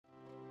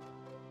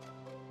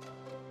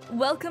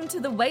Welcome to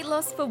the Weight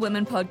Loss for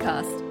Women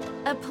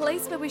podcast, a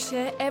place where we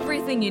share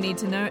everything you need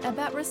to know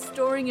about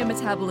restoring your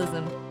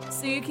metabolism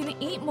so you can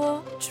eat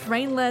more,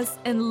 train less,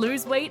 and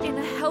lose weight in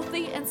a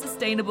healthy and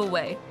sustainable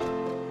way.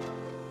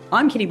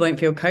 I'm Kitty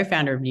Bloomfield,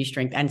 co-founder of New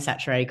Strength and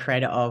Saturate,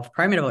 creator of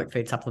pro-metabolic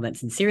food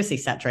supplements and Seriously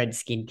Saturated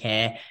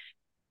skincare.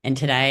 And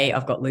today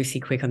I've got Lucy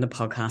Quick on the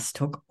podcast to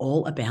talk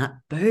all about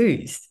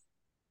booze.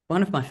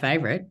 One of my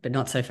favourite, but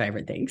not so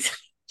favourite things.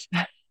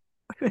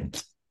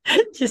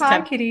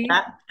 Hi, Kitty.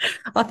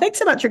 Oh, thanks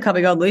so much for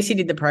coming on. Lucy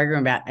did the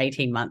program about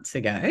 18 months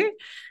ago.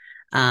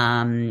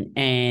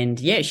 And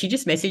yeah, she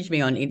just messaged me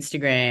on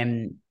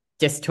Instagram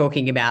just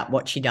talking about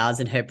what she does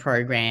in her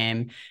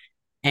program.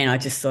 And I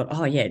just thought,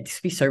 oh yeah, this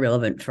would be so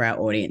relevant for our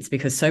audience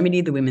because so many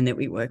of the women that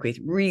we work with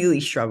really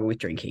struggle with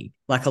drinking,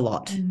 like a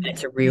lot. And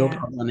it's a real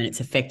problem and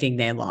it's affecting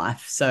their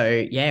life.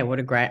 So yeah,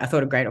 I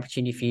thought a great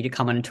opportunity for you to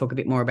come on and talk a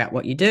bit more about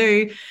what you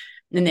do.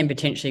 And then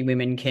potentially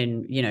women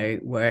can,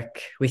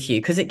 work with you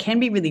because it can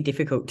be really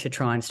difficult to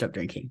try and stop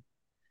drinking.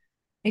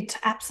 It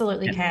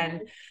absolutely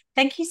can.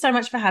 Thank you so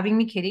much for having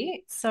me,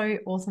 Kitty. It's so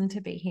awesome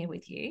to be here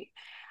with you.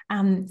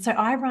 So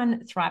I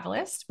run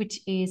Thrivalist,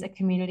 which is a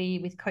community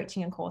with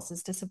coaching and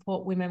courses to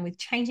support women with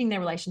changing their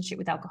relationship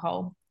with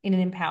alcohol in an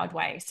empowered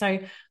way. So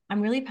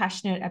I'm really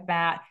passionate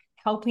about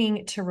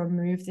helping to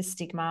remove the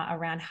stigma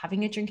around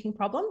having a drinking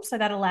problem. So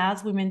that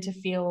allows women to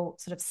feel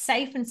sort of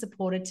safe and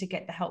supported to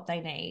get the help they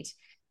need.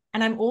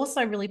 And I'm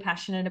also really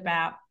passionate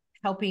about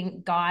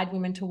helping guide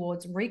women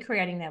towards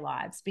recreating their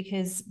lives,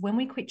 because when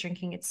we quit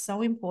drinking, it's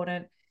so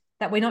important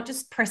that we're not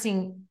just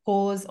pressing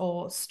pause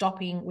or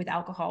stopping with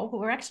alcohol,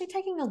 but we're actually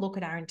taking a look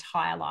at our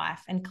entire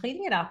life and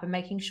cleaning it up and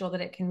making sure that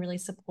it can really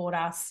support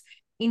us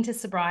into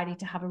sobriety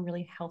to have a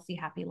really healthy,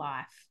 happy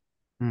life.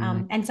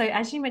 And so,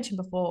 as you mentioned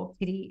before,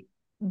 Kitty,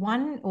 a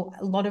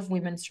lot of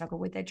women struggle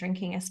with their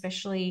drinking,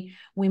 especially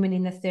women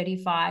in the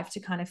 35 to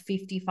kind of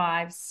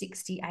 55,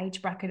 60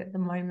 age bracket at the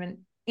moment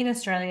in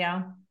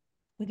Australia,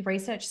 with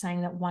research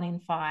saying that 1 in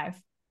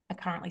 5 are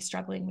currently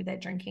struggling with their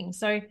drinking.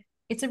 So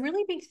it's a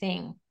really big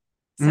thing.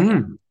 So,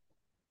 And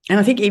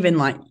I think even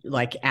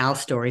like our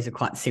stories are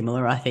quite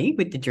similar, I think,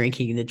 with the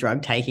drinking and the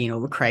drug taking and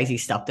all the crazy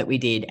stuff that we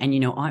did. And,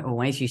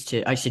 I used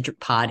to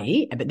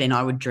party, but then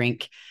I would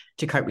drink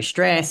to cope with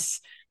stress.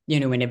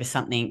 Whenever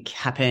something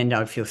happened, I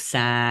would feel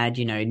sad,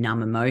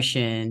 numb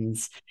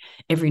emotions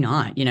every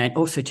night,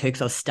 also too,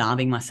 because I was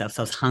starving myself.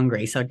 So I was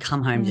hungry. So I'd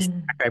come home, just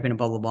crack open a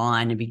bottle of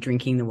wine and be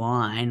drinking the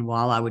wine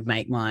while I would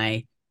make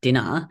my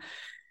dinner.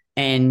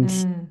 And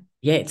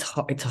yeah,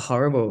 it's a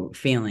horrible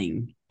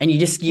feeling. And you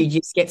just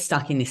get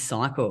stuck in this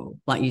cycle,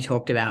 like you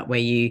talked about, where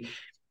you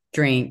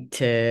drink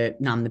to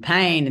numb the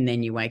pain and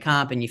then you wake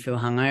up and you feel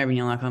hungover and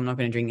you're like, I'm not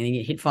going to drink. And then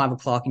you hit 5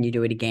 o'clock and you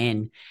do it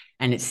again.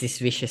 And it's this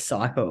vicious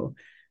cycle.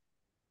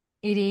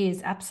 It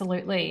is,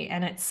 absolutely.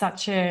 And it's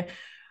such a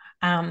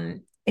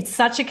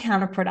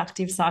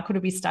counterproductive cycle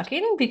to be stuck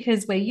in,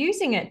 because we're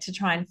using it to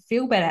try and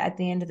feel better at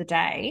the end of the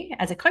day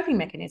as a coping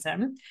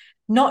mechanism,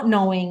 not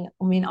knowing,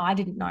 I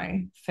didn't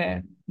know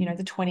for,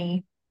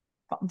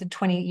 the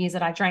 20 years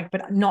that I drank,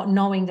 but not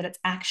knowing that it's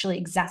actually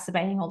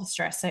exacerbating all the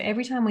stress. So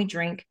every time we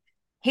drink,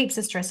 heaps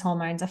of stress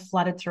hormones are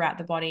flooded throughout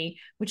the body,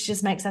 which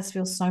just makes us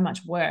feel so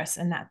much worse.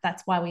 And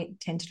that's why we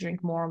tend to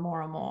drink more and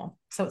more and more.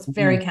 So it's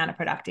very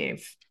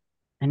counterproductive.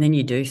 And then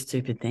you do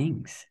stupid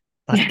things.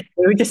 Like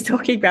we were just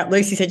talking about,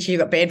 Lucy said she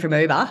got banned from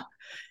Uber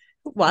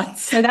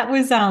once. So that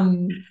was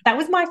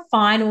my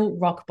final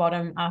rock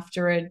bottom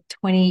after a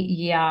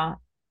 20-year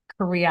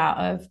career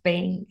of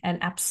being an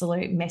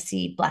absolute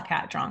messy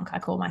blackout drunk, I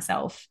call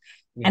myself.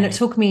 Yeah. And it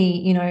took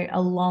me, a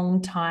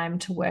long time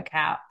to work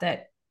out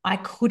that I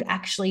could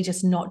actually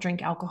just not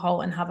drink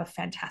alcohol and have a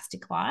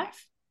fantastic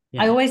life.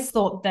 Yeah. I always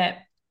thought that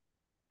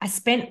I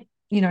spent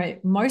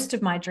most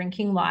of my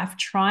drinking life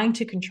trying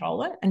to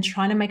control it and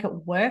trying to make it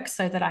work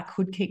so that I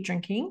could keep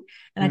drinking.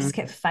 And I just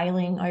kept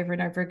failing over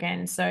and over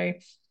again. So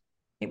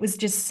it was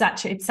just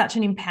such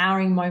an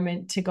empowering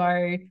moment to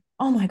go,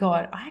 oh my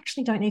God, I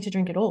actually don't need to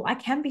drink at all. I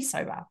can be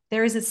sober.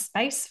 There is a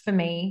space for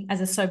me as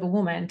a sober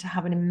woman to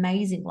have an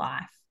amazing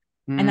life.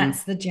 And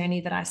that's the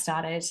journey that I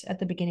started at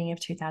the beginning of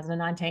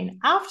 2019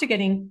 after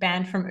getting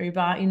banned from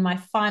Uber in my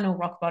final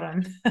rock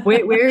bottom.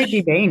 Where had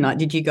you been? Like,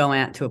 did you go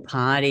out to a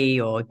party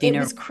or dinner?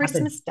 It was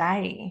Christmas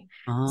Day.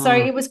 Oh. So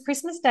it was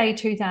Christmas Day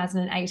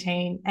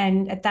 2018.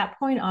 And at that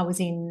point, I was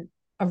in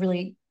a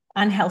really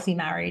unhealthy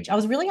marriage. I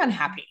was really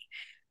unhappy.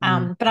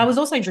 But I was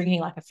also drinking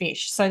like a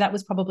fish. So that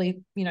was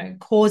probably,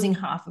 causing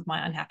half of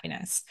my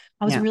unhappiness.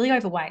 I was really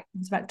overweight. I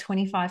was about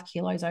 25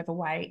 kilos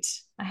overweight.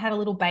 I had a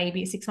little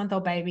baby, a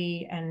 6-month-old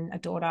baby and a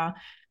daughter.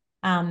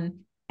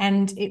 And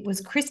it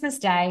was Christmas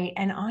Day.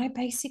 And I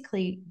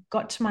basically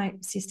got to my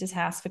sister's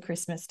house for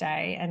Christmas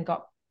Day and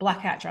got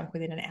blackout drunk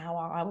within an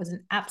hour. I was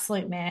an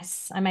absolute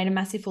mess. I made a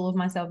massive fool of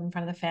myself in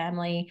front of the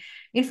family,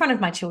 in front of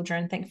my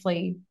children,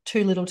 thankfully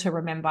too little to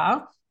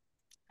remember.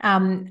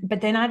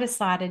 But then I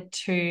decided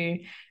to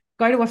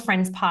go to a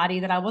friend's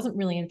party that I wasn't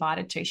really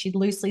invited to. She'd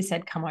loosely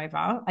said, come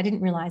over. I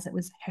didn't realize it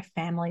was her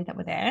family that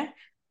were there.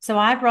 So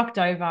I rocked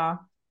over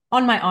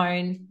on my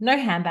own, no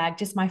handbag,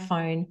 just my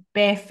phone,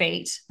 bare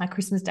feet, my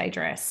Christmas Day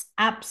dress,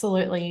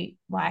 absolutely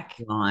like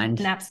Blind.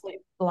 an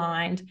absolute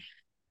blind.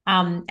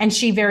 And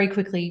she very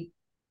quickly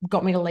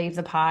got me to leave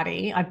the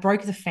party. I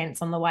broke the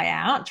fence on the way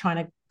out,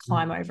 trying to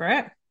climb over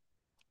it,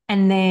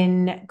 and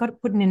then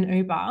got put in an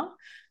Uber.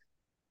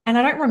 And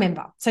I don't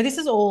remember. So this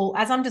is all,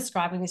 as I'm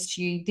describing this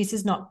to you, this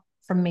is not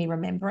from me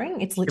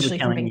remembering. It's literally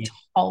from being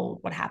told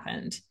what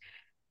happened.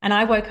 And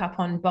I woke up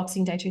on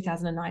Boxing Day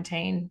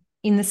 2019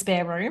 in the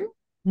spare room,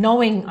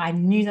 knowing I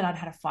knew that I'd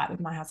had a fight with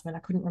my husband. I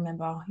couldn't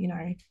remember,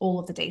 all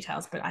of the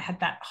details, but I had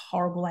that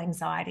horrible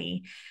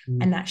anxiety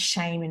and that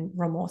shame and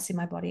remorse in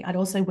my body. I'd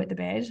also wet the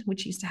bed,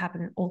 which used to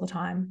happen all the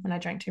time when I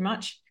drank too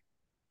much.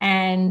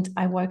 And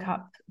I woke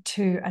up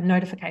to a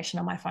notification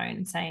on my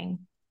phone saying,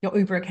 your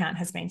Uber account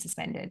has been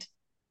suspended.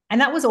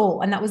 And that was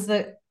all. And that was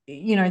the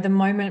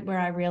moment where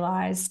I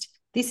realized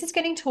this is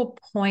getting to a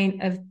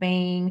point of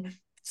being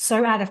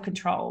so out of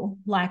control.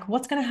 Like,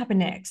 what's going to happen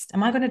next?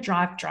 Am I going to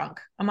drive drunk?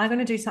 Am I going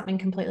to do something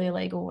completely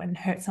illegal and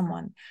hurt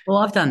someone? Well,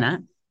 I've done that.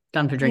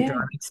 Done for drink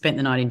driving. Spent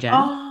the night in jail.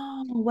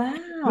 Oh, wow.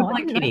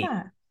 I didn't know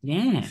that.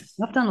 Yeah.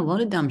 I've done a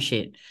lot of dumb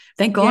shit.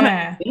 Thank God I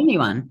haven't been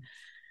anyone.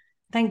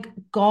 Thank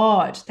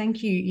God.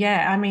 Thank you.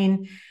 Yeah. I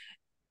mean,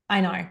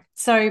 I know.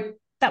 So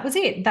that was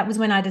it. That was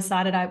when I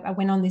decided I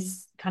went on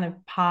this kind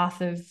of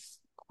path of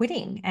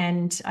quitting,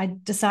 and I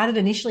decided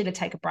initially to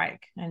take a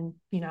break, and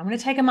I'm going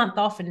to take a month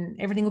off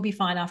and everything will be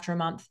fine after a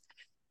month.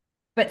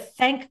 But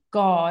thank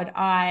God,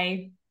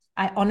 I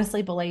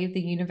honestly believe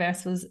the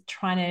universe was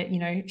trying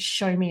to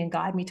show me and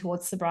guide me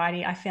towards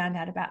sobriety. I found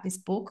out about this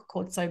book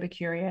called Sober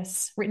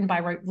Curious, written by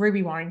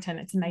Ruby Warrington.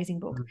 It's an amazing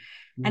book.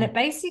 And it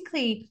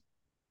basically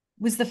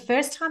was the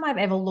first time I've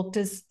ever looked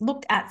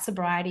at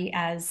sobriety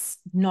as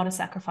not a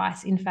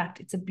sacrifice. In fact,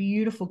 it's a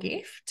beautiful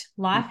gift.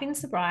 Life in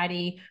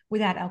sobriety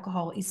without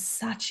alcohol is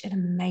such an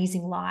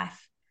amazing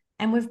life.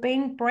 And we've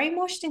been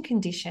brainwashed and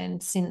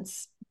conditioned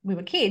since we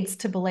were kids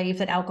to believe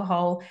that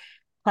alcohol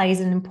plays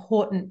an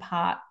important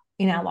part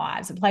in our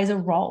lives. It plays a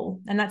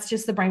role. And that's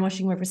just the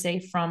brainwashing we've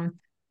received from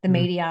the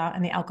media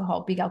and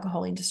the big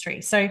alcohol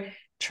industry. So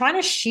trying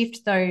to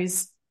shift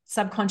those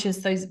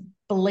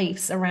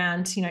beliefs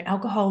around,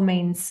 alcohol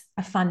means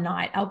a fun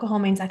night. Alcohol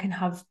means I can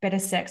have better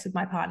sex with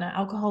my partner.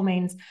 Alcohol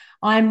means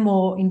I'm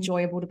more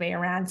enjoyable to be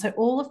around. So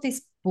all of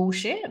this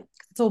bullshit,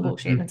 it's all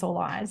bullshit and it's all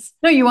lies.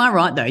 No, you are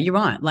right though. You're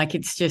right. Like,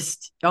 it's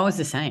just, I was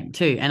the same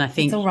too. And I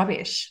think it's all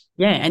rubbish.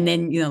 Yeah. And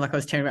then, like I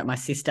was telling about my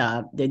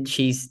sister,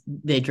 that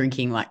they're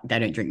drinking, like they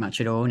don't drink much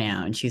at all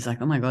now. And she's like,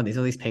 oh my God, there's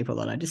all these people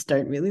that I just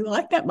don't really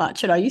like that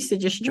much. And I used to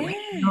just drink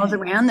when I was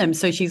around them.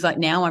 So she's like,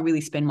 now I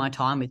really spend my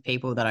time with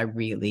people that I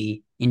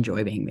really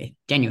enjoy being with,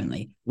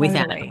 genuinely,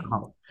 without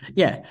alcohol.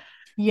 Yeah.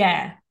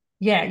 Yeah.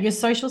 Yeah. Your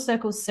social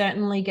circles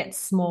certainly get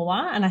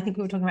smaller. And I think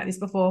we were talking about this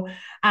before,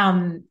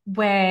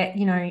 where,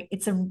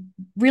 it's a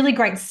really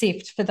great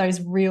sift for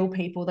those real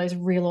people, those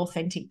real,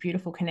 authentic,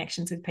 beautiful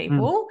connections with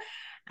people.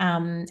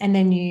 And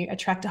then you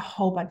attract a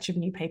whole bunch of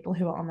new people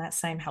who are on that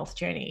same health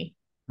journey.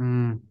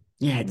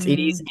 Yeah, it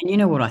is. And you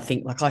know what I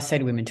think? Like I say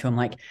to women too, I'm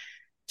like,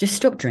 just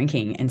stop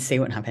drinking and see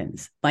what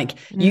happens. Like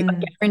I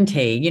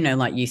guarantee,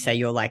 like you say,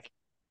 you're like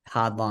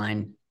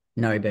hardline,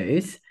 no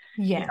booze.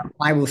 Yeah.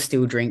 I will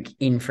still drink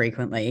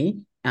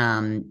infrequently.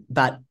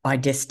 But I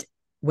just,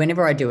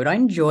 whenever I do it, I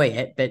enjoy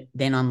it. But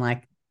then I'm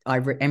like,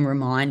 am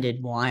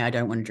reminded why I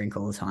don't want to drink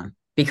all the time.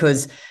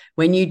 Because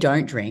when you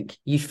don't drink,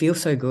 you feel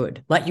so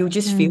good. Like you'll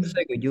just feel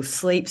so good. You'll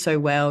sleep so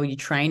well. Your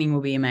training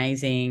will be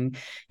amazing.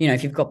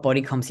 If you've got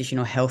body composition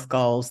or health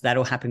goals,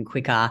 that'll happen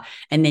quicker.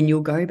 And then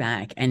you'll go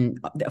back, and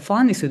I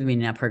find this with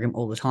women in our program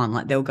all the time.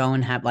 Like they'll go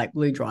and have, like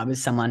Blue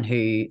Driver's someone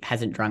who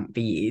hasn't drunk for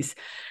years,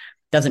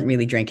 doesn't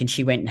really drink. And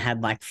she went and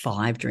had like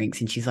 5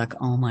 drinks and she's like,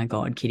 oh my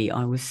God, Kitty,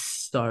 I was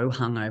so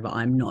hungover.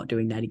 I'm not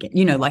doing that again.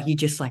 Like you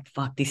just like,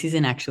 fuck, this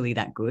isn't actually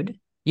that good.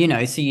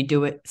 So you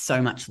do it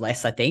so much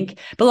less, I think.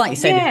 But like you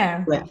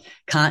said,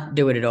 can't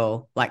do it at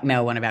all. Like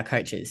Mel, one of our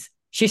coaches,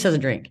 she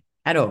doesn't drink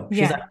at all.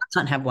 She's like, I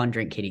can't have one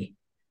drink, Kitty.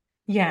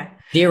 Yeah.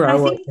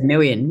 0 or a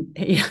million.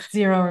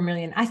 0 or a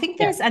million. I think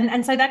there's,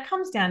 and so that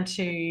comes down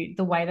to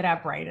the way that our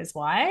brain is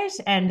wired.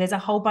 And there's a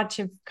whole bunch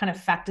of kind of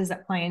factors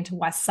that play into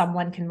why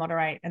someone can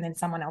moderate and then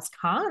someone else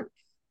can't.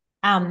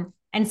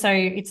 And so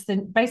it's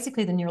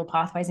basically the neural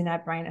pathways in our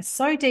brain are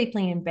so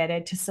deeply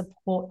embedded to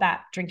support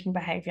that drinking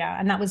behavior.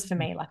 And that was for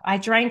me. Like I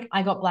drank,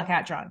 I got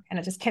blackout drunk, and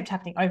it just kept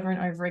happening over and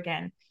over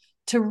again.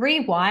 To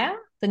rewire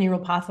the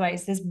neural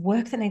pathways, there's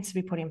work that needs to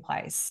be put in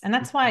place. And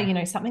that's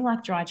why, something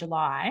like Dry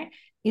July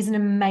is an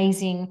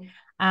amazing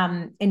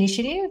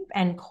initiative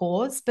and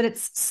cause, but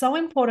it's so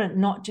important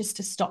not just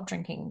to stop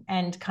drinking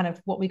and kind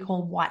of what we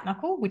call white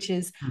knuckle, which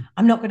is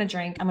I'm not going to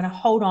drink, I'm going to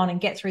hold on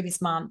and get through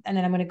this month, and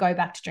then I'm going to go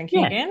back to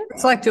drinking again.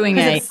 It's like doing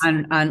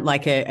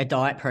like a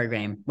diet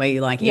program where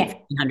you like eat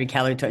 100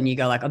 calories and you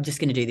go like, I'm just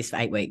going to do this for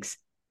 8 weeks.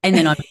 And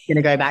then I'm going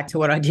to go back to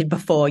what I did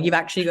before. You've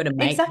actually got to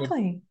make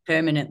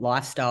permanent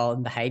lifestyle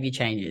and behavior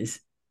changes.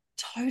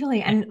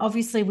 Totally. And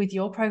obviously with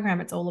your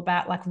program, it's all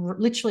about like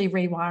literally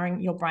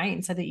rewiring your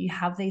brain so that you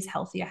have these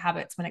healthier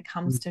habits when it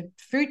comes to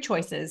food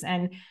choices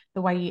and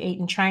the way you eat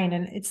and train.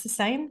 And it's the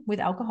same with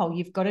alcohol.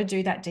 You've got to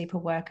do that deeper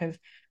work of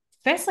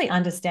firstly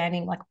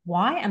understanding, like,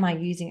 why am I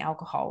using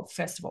alcohol?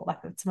 First of all,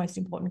 like, that's the most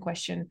important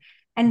question.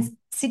 And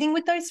sitting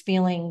with those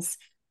feelings.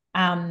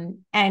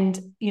 And,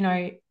 you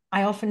know,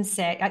 I often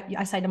say,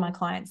 I say to my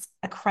clients,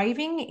 a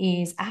craving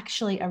is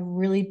actually a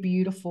really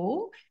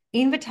beautiful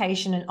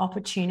invitation and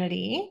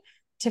opportunity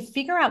to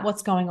figure out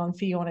what's going on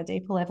for you on a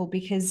deeper level,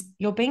 because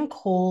you're being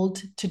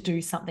called to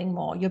do something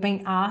more. You're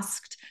being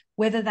asked,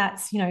 whether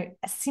that's, you know,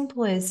 as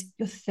simple as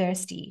you're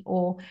thirsty,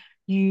 or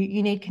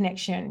you need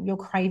connection, you're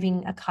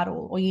craving a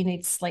cuddle, or you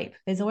need sleep.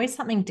 There's always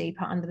something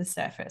deeper under the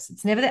surface.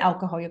 It's never the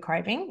alcohol you're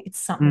craving, it's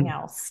something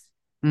else.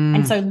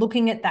 And so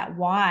looking at that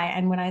why,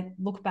 and when I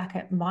look back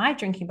at my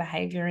drinking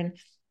behavior and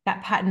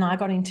that pattern I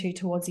got into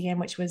towards the end,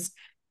 which was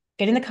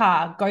get in the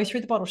car, go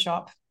through the bottle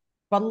shop,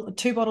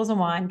 2 bottles of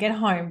wine, get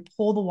home,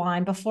 pour the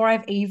wine before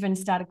I've even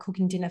started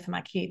cooking dinner for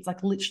my kids,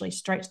 like literally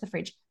straight to the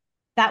fridge.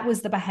 That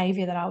was the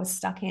behavior that I was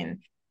stuck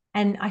in.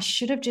 And I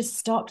should have just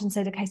stopped and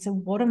said, okay, so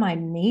what am I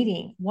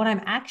needing? What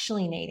I'm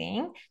actually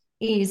needing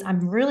is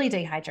I'm really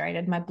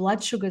dehydrated. My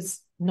blood sugar's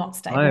not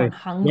stable. I'm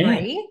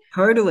hungry. Yeah,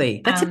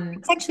 totally. That's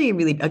actually a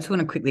really, I just want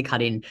to quickly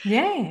cut in.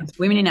 Yeah.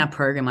 Women in our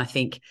program, I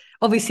think,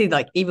 obviously,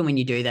 like, even when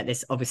you do that,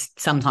 there's obviously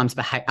sometimes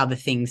other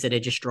things that are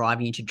just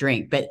driving you to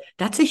drink, but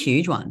that's a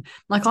huge one.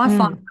 Like, I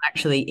find I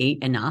actually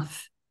eat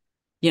enough,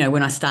 you know,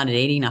 when I started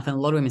eating enough, and a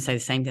lot of women say the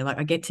same thing, like,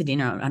 I get to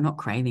dinner, I'm not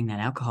craving that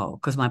alcohol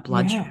because my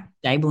blood sugar is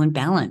stable and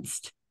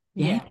balanced.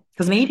 Yeah.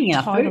 Because I'm eating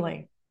enough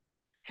food.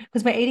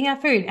 Because we're eating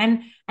our food.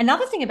 And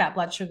another thing about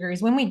blood sugar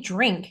is when we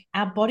drink,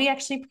 our body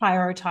actually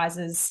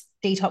prioritizes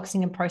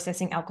detoxing and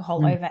processing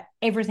alcohol over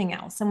everything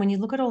else. And when you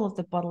look at all of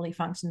the bodily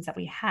functions that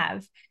we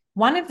have,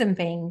 one of them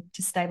being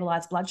to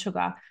stabilize blood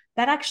sugar,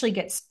 that actually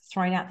gets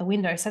thrown out the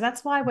window. So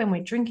that's why when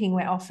we're drinking,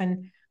 we're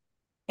often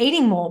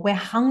eating more, we're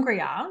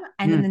hungrier.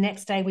 And then the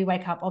next day we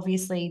wake up,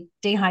 obviously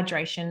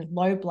dehydration,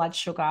 low blood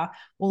sugar,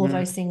 all of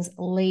those things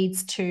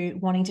leads to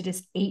wanting to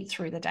just eat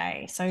through the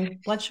day. So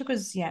blood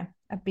sugar's,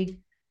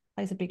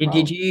 plays a big role.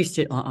 Did you used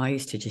to, I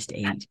used to just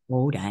eat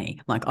all day.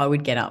 Like, I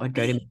would get up, I'd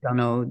go to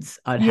McDonald's,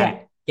 I'd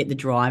get the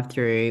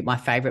drive-through. My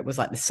favorite was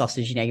like the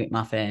sausage and egg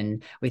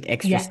McMuffin with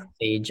extra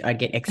sausage. I'd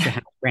get extra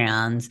hash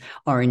browns,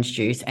 orange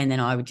juice, and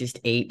then I would just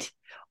eat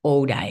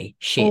all day.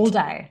 All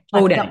day.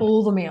 Like all day.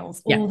 All the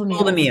meals. All the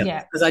meals.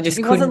 Yeah. Because I just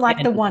It wasn't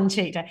like the one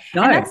cheat day.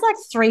 No. And that's like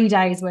 3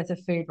 days worth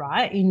of food,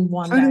 right? In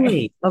one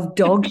day. Of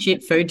dog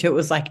shit food too. It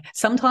was like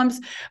sometimes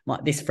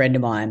this friend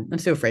of mine, I'm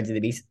still friends with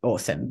him, he's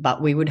awesome,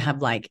 but we would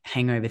have like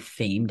hangover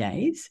theme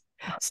days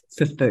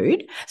for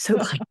food. So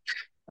like,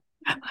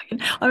 I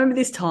remember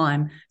this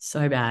time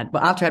so bad.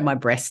 But after I had my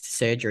breast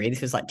surgery,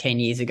 this was like 10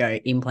 years ago,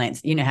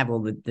 implants, you know, have all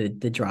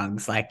the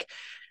drugs, like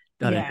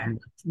all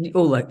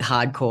the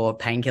hardcore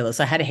painkillers.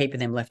 So I had a heap of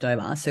them left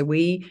over. So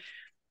we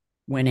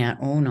went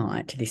out all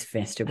night to this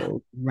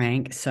festival,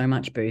 drank so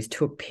much booze,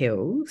 took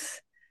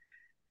pills,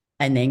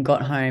 and then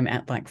got home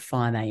at like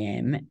 5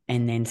 a.m.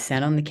 and then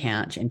sat on the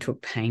couch and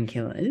took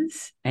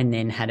painkillers and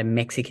then had a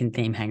Mexican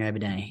theme hangover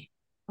day.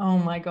 Oh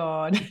my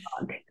God.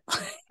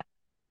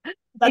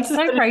 It's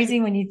so crazy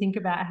when you think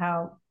about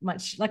how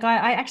much, like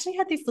I actually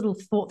had this little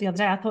thought the other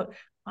day. I thought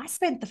I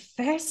spent the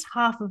first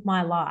half of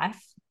my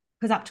life,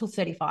 because up till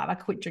 35, I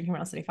quit drinking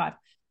when I was 35,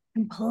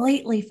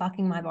 completely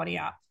fucking my body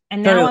up.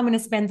 And now I'm going to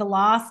spend the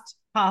last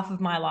half of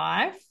my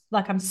life,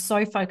 like I'm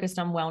so focused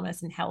on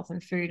wellness and health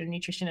and food and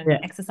nutrition and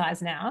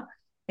exercise now.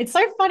 It's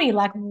so funny,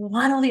 like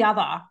one or the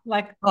other,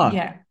 like,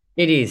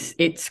 It is.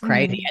 It's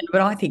crazy. But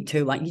I think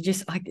too, like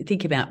I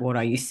think about what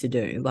I used to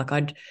do. Like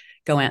I'd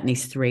go out in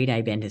these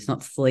 3-day benders,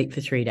 not sleep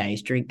for 3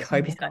 days, drink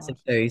copious amounts of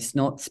booze,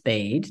 not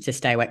speed to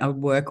stay awake. I would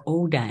work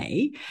all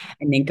day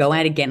and then go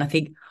out again. I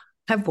think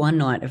have one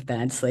night of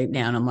bad sleep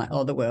now and I'm like,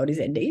 oh, the world is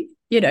ending.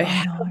 You know,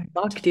 how the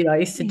fuck did I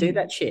used to do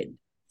that shit?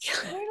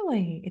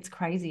 Totally. It's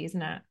crazy,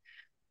 isn't it?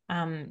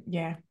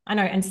 Yeah, I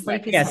know. And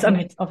sleep is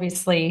something that's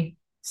obviously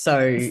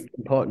so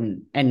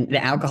important. And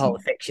the alcohol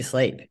affects your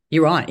sleep.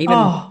 You're right.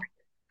 Even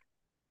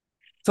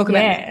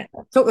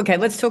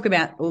let's talk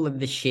about all of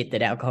the shit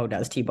that alcohol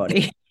does to your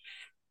body.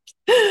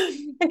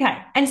 Okay.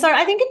 And so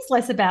I think it's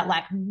less about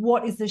like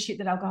what is the shit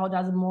that alcohol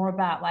does and more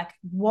about like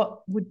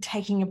what would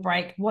taking a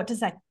break, what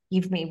does that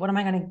give me? What am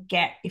I going to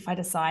get if I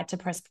decide to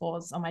press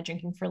pause on my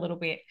drinking for a little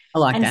bit? I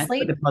like that.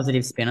 Put the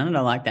positive spin on it.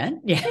 I like that.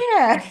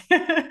 Yeah.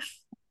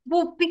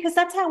 Well, because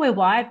that's how we're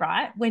wired,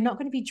 right? We're not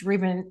going to be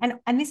driven.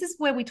 And this is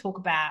where we talk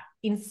about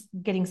in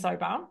getting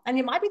sober. And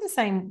it might be the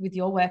same with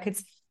your work.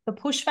 It's the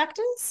push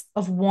factors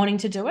of wanting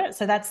to do it.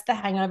 So that's the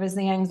hangovers,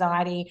 the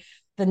anxiety,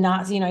 the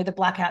nuts, you know, the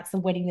blackouts, the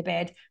wetting the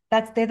bed.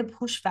 They're the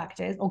push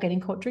factors, or getting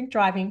caught drink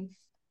driving.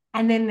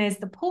 And then there's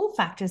the pull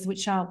factors,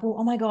 which are, well,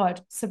 oh my God,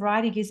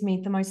 sobriety gives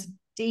me the most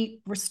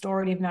deep,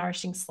 restorative,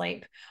 nourishing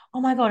sleep.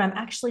 Oh my God, I'm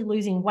actually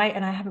losing weight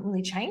and I haven't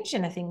really changed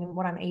anything in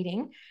what I'm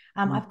eating.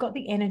 I've got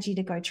the energy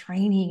to go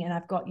training and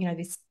I've got, you know,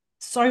 this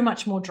so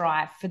much more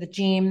drive for the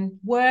gym,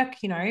 work,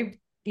 you know,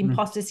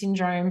 imposter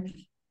syndrome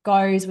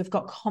goes, we've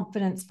got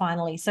confidence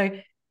finally. So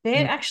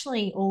they're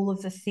actually all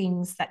of the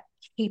things that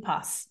keep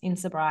us in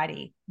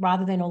sobriety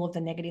rather than all of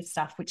the negative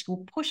stuff, which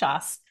will push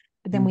us.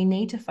 But then we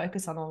need to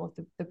focus on all of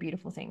the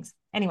beautiful things.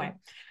 Anyway,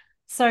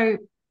 so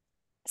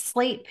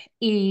sleep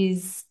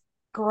is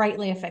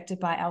greatly affected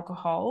by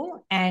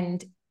alcohol,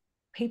 and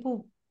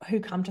people who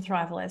come to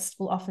Thrivalist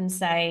will often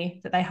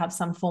say that they have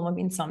some form of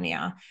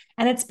insomnia.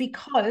 And it's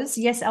because,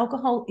 yes,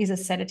 alcohol is a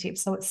sedative,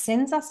 so it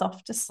sends us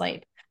off to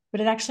sleep,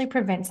 but it actually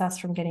prevents us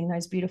from getting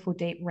those beautiful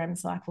deep REM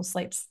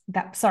sleep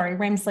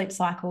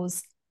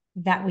cycles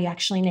that we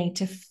actually need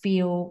to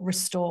feel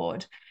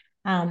restored.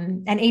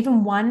 And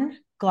even one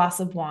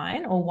glass of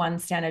wine or one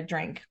standard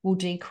drink will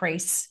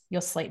decrease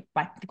your sleep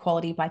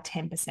quality by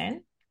 10%.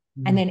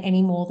 And then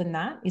any more than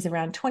that is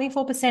around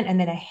 24%. And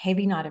then a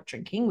heavy night of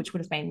drinking, which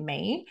would have been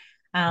me,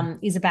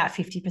 is about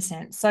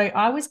 50%. So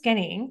I was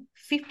getting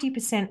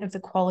 50% of the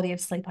quality of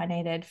sleep I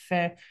needed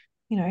for,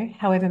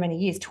 however many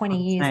years, 20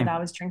 years that I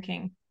was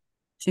drinking.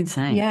 It's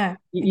insane. Yeah.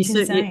 It's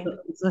insane.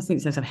 I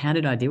think to myself, how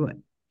did I do it?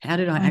 How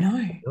did I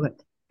actually do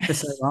it for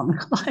so long?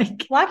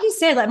 Like you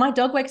said, like my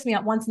dog wakes me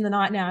up once in the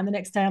night now, and the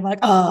next day I'm like,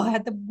 oh, I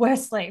had the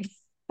worst sleep.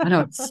 I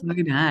know, it's so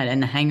bad.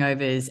 And the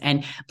hangovers,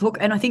 and look,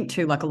 and I think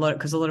too, like a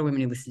lot of women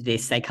who listen to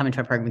this, they come into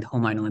our program with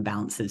hormonal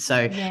imbalances.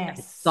 So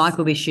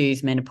cycle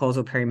issues,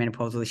 menopausal,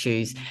 perimenopausal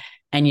issues,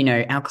 and,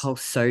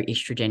 alcohol's so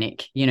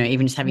estrogenic,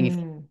 even just having a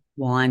few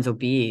wines or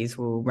beers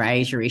will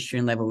raise your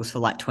estrogen levels for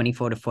like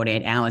 24 to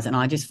 48 hours. And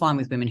I just find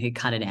with women who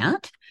cut it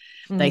out,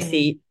 they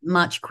see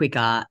much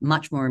quicker,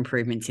 much more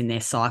improvements in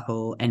their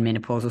cycle and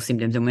menopausal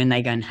symptoms. And when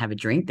they go and have a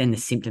drink, then the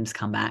symptoms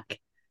come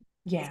back.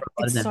 Yeah,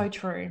 it's so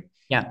true.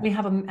 Yeah, we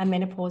have a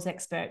menopause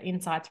expert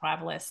inside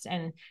Thrivalist,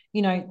 and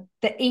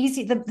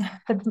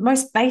the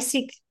most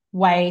basic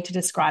way to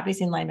describe this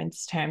in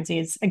layman's terms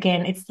is,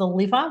 again, it's the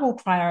liver will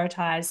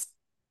prioritize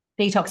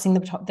detoxing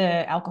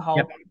the alcohol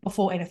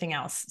before anything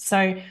else.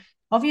 So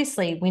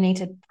obviously we need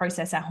to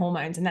process our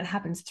hormones, and that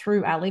happens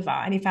through our liver.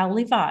 And if our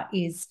liver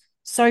is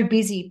so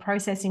busy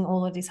processing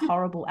all of this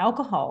horrible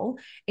alcohol,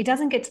 it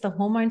doesn't get to the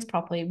hormones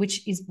properly,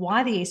 which is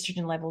why the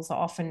estrogen levels are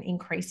often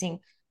increasing.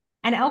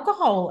 And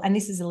alcohol, and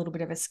this is a little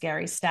bit of a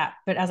scary stat,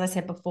 but as I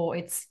said before,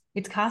 it's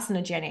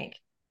carcinogenic.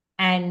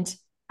 And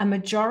a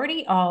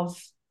majority of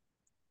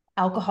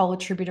alcohol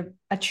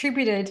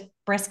attributed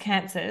breast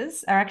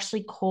cancers are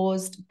actually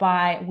caused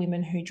by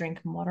women who drink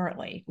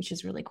moderately, which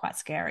is really quite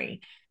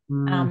scary.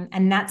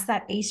 And that's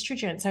that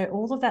estrogen. So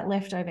all of that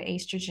leftover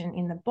estrogen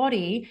in the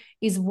body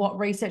is what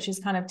research is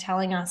kind of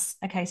telling us,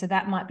 okay, so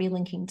that might be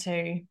linking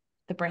to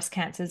the breast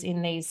cancers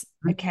in these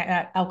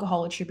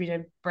alcohol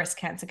attributed breast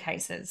cancer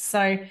cases.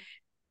 So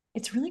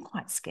it's really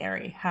quite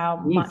scary how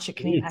much it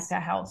can impact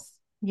our health.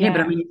 Yeah,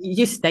 but I mean,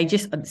 they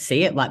just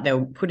see it, like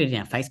they'll put it in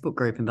our Facebook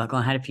group and be like, oh,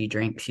 I had a few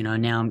drinks,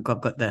 now I've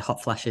got the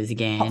hot flushes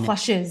again. Hot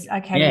flushes,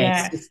 okay,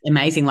 yeah. It's just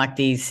amazing, like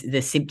the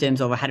symptoms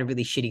of I had a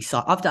really shitty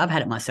cycle. I've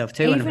had it myself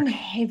too. Even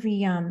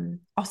heavy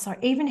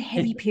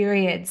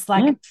periods.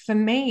 Like for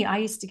me, I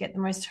used to get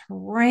the most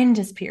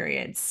horrendous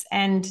periods,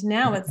 and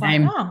now it's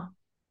like,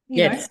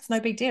 it's no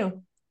big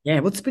deal.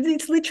 Yeah, well,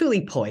 it's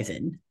literally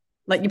poison.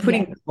 Like you're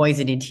putting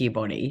poison into your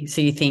body.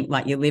 So you think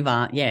like your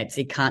liver,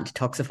 it can't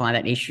detoxify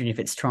that estrogen if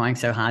it's trying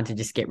so hard to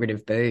just get rid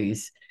of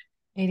booze.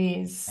 It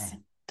is.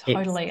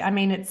 Totally. I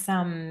mean, it's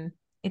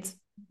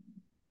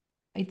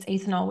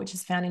ethanol, which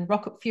is found in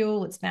rocket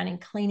fuel. It's found in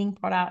cleaning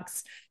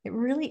products. It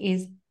really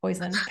is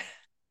poison.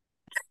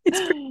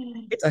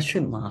 I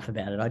shouldn't laugh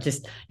about it. I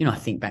just, I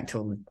think back to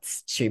all the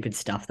stupid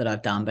stuff that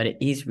I've done, but it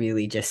is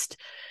really just,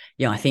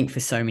 I think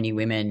for so many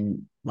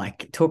women,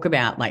 like talk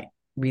about like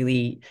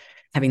really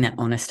having that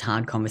honest,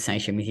 hard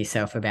conversation with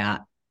yourself about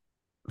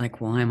like,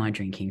 why am I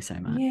drinking so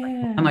much? Yeah. Like,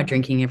 why am I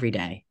drinking every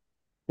day?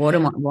 What?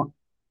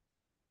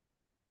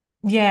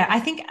 Yeah, I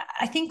think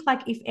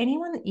like if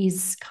anyone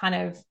is kind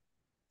of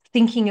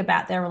thinking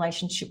about their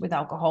relationship with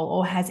alcohol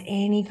or has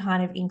any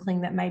kind of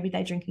inkling that maybe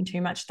they're drinking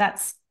too much,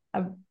 that's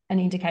an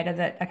indicator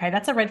that, okay,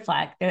 that's a red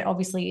flag. There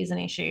obviously is an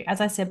issue.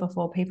 As I said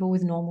before, people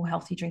with normal,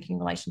 healthy drinking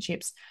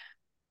relationships,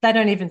 they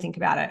don't even think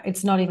about it.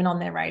 It's not even on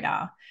their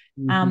radar.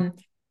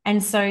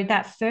 And so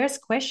that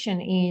first question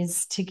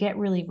is to get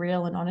really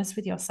real and honest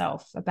with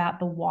yourself about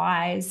the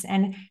whys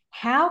and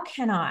how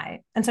can I?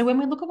 And so when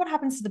we look at what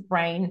happens to the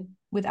brain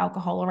with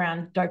alcohol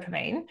around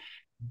dopamine,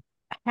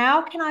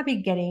 how can I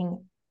be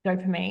getting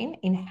dopamine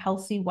in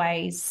healthy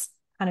ways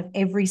kind of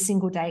every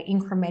single day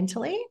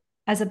incrementally,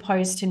 as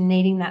opposed to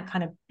needing that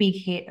kind of big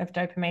hit of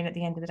dopamine at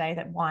the end of the day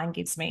that wine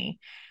gives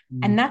me?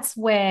 And that's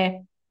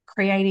where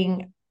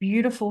creating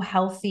beautiful,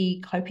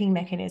 healthy coping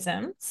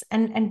mechanisms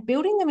and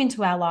building them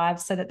into our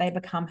lives so that they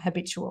become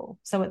habitual.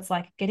 So it's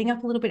like getting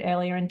up a little bit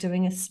earlier and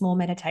doing a small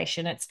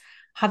meditation. It's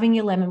having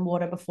your lemon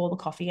water before the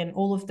coffee and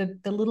all of the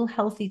little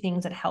healthy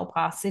things that help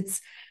us. It's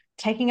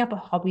taking up a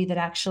hobby that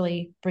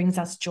actually brings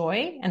us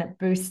joy and it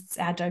boosts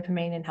our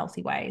dopamine in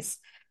healthy ways.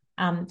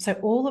 So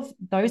all of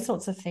those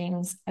sorts of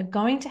things are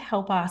going to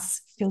help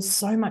us feel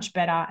so much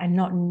better and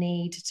not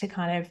need to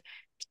kind of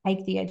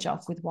take the edge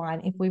off with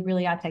wine if we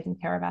really are taking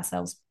care of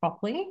ourselves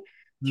properly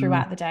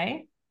throughout the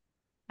day.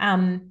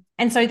 And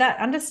so that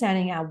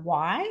understanding our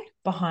why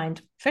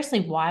behind, firstly,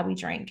 why we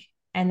drink,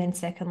 And then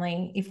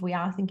secondly, if we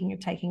are thinking of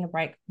taking a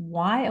break,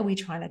 why are we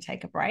trying to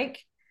take a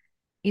break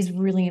is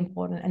really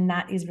important. And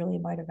that is really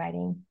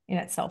motivating in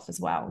itself as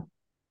well.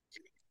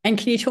 And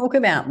can you talk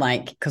about,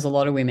 like, because a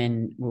lot of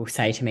women will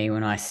say to me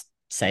when I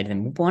say to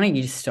them, why don't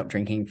you just stop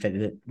drinking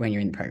when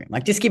you're in the program?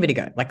 Like, just give it a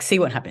go. Like, see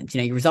what happens.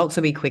 Your results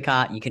will be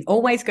quicker. You can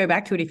always go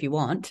back to it if you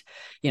want.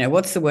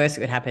 What's the worst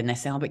that could happen? They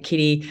say, oh, but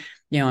Kitty,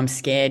 I'm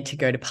scared to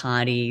go to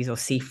parties or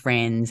see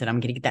friends and I'm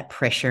going to get that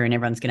pressure and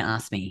everyone's going to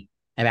ask me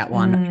about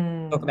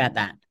one. Talk about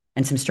that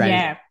and some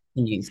strategies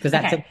you can use, because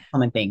that's a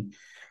common thing.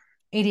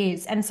 It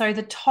is. And so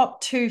the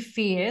top two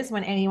fears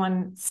when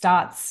anyone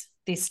starts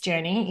this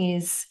journey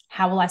is,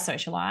 how will I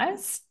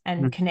socialize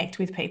and connect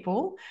with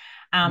people?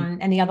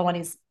 And the other one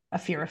is a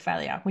fear of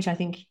failure, which I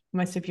think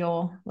most of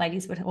your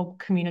ladies or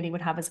community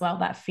would have as well,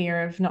 that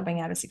fear of not being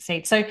able to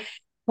succeed. So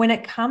when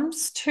it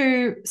comes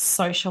to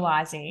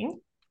socializing,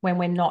 when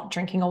we're not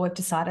drinking or we've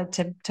decided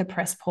to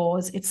press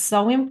pause, it's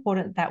so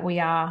important that we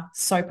are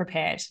so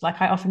prepared.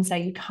 Like I often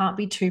say, you can't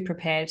be too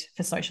prepared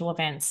for social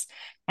events.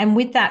 And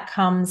with that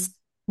comes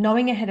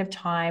knowing ahead of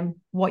time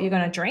what you're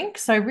going to drink.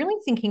 So really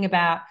thinking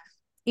about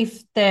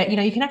if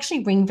you can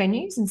actually ring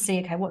venues and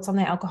see, okay, what's on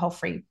their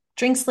alcohol-free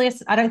drinks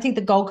list. I don't think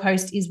the Gold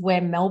Coast is where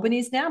Melbourne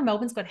is now.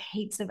 Melbourne's got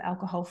heaps of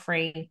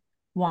alcohol-free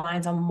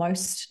wines on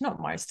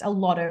a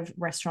lot of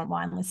restaurant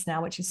wine lists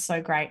now, which is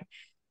so great.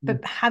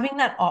 But having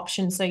that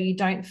option so you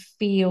don't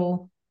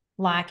feel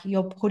like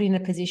you're put in a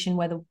position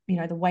where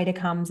the waiter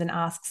comes and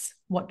asks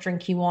what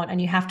drink you want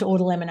and you have to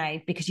order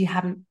lemonade because you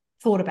haven't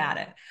thought about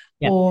it.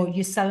 Yep. Or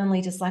you're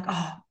suddenly just like,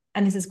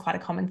 and this is quite a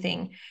common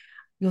thing,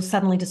 you'll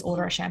suddenly just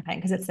order a champagne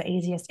because it's the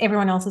easiest.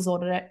 Everyone else has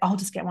ordered it. I'll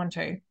just get one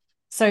too.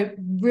 So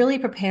really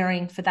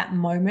preparing for that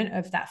moment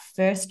of that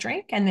first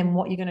drink and then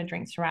what you're going to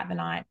drink throughout the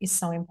night is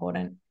so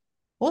important.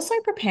 Also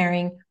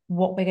preparing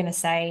what we're going to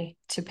say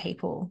to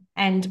people.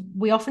 And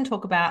we often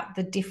talk about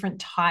the different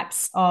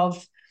types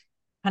of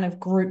kind of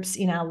groups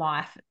in our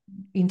life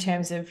in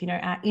terms of,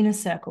 our inner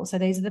circle. So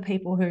these are the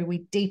people who we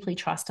deeply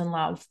trust and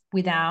love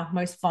with our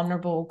most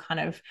vulnerable kind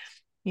of,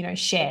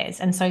 shares.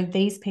 And so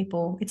these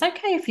people, it's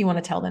okay if you want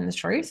to tell them the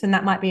truth. And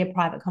that might be a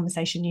private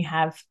conversation you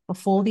have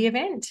before the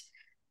event.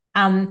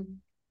 And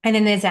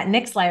then there's that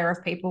next layer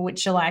of people,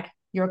 which are like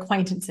your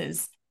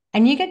acquaintances.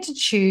 And you get to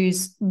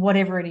choose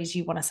whatever it is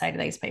you want to say to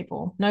these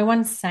people. No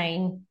one's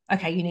saying,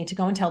 okay, you need to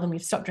go and tell them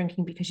you've stopped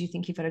drinking because you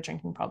think you've got a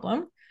drinking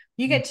problem.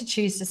 You get to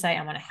choose to say,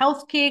 I'm on a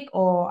health kick,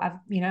 or I'm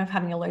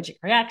having an allergic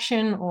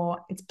reaction, or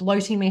it's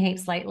bloating me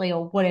heaps lately,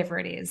 or whatever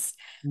it is.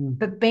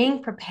 But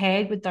being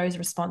prepared with those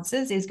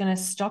responses is going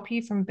to stop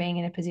you from being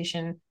in a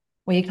position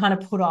where you kind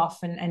of put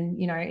off and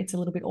it's a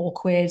little bit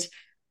awkward.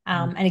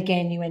 And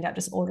again, you end up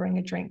just ordering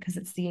a drink because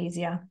it's the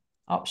easier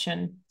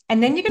option.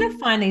 And then you're going to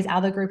find these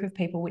other group of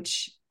people,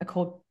 which are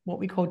called what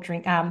we call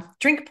drink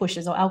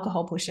pushers or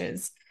alcohol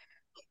pushers.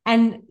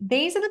 And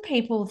these are the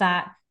people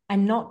that are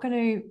not going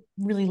to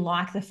really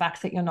like the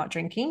fact that you're not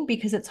drinking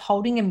because it's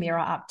holding a mirror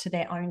up to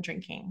their own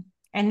drinking.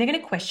 And they're going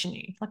to question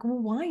you, like, well,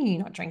 why are you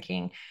not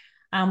drinking?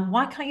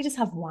 Why can't you just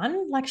have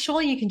one? Like,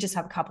 surely you can just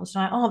have a couple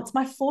tonight. Oh, it's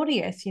my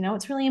 40th.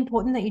 It's really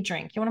important that you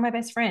drink. You're one of my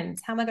best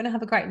friends. How am I going to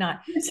have a great night?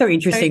 It's so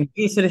interesting.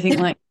 You sort of think,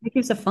 like, who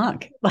gives a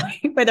fuck?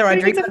 Like, whether I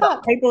drink or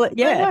not, people,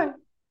 yeah.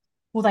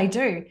 Well, they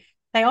do.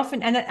 They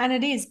often, and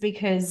it is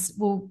because,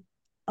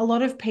 a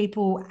lot of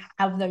people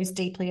have those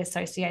deeply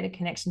associated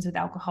connections with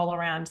alcohol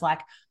around,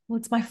 like, well,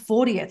 it's my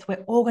 40th.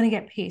 We're all going to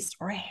get pissed.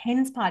 Or a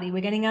hen's party.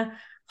 We're getting a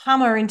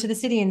Hummer into the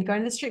city and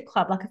going to the strip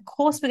club. Like, of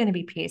course we're going to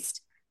be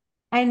pissed.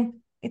 And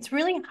it's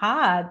really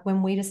hard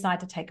when we decide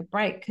to take a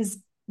break because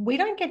we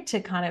don't get to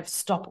kind of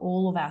stop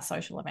all of our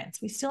social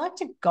events. We still have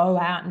to go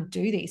out and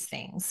do these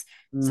things.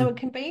 So it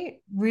can be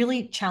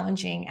really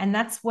challenging. And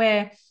that's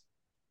where,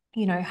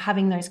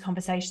 having those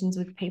conversations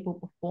with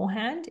people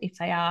beforehand, if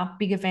they are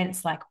big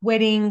events like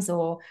weddings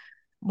or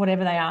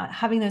whatever they are,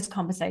 having those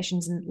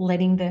conversations and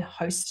letting the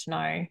host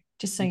know,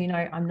 just so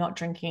I'm not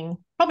drinking,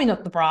 probably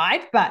not the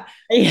bride, but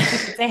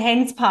if it's a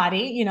hen's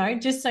party,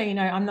 just so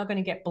I'm not going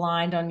to get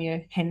blind on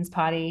your hen's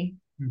party.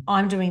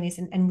 I'm doing this,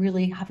 and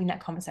really having that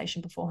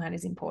conversation beforehand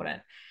is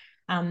important.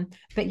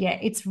 But yeah,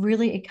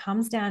 it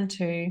comes down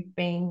to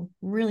being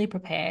really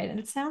prepared. And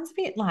it sounds a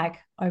bit like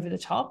over the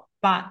top,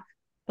 but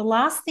the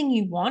last thing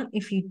you want,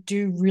 if you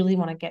do really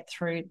want to get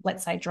through,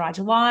 let's say, Dry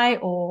July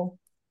or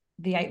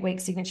the 8-week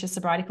signature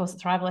sobriety course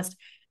at Thrivalist,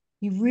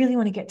 you really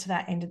want to get to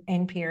that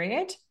end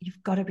period.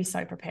 You've got to be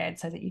so prepared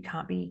so that you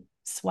can't be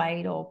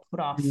swayed or put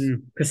off.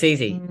 Because it's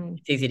easy.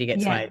 It's easy to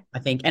get swayed, I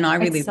think. And I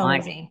really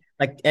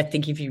I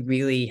think if you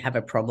really have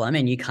a problem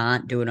and you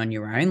can't do it on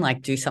your own,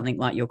 like, do something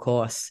like your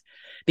course,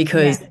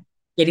 because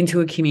get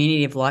into a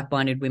community of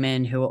like-minded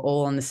women who are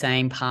all on the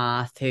same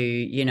path,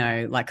 who,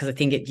 because I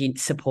think you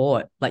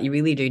support, like, you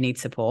really do need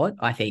support.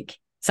 I think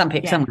some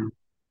people,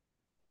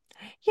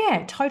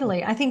 Yeah,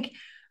 totally. I think,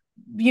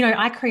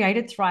 I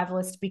created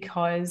Thrivalist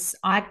because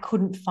I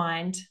couldn't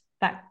find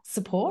that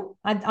support.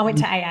 I went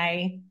to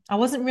AA. I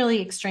wasn't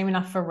really extreme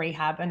enough for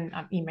rehab, and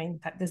you mean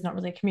that there's not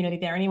really a community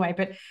there anyway,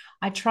 but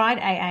I tried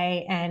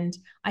AA and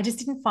I just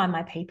didn't find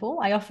my people.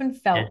 I often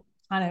felt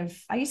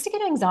I used to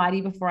get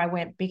anxiety before I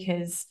went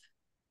because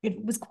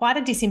it was quite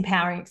a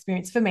disempowering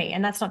experience for me.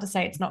 And that's not to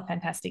say it's not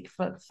fantastic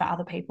for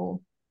other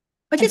people.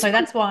 I And just so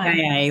that's why.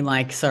 AA,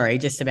 like, sorry,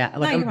 just about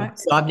like No, you're right.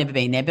 so I've never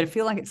been there, but I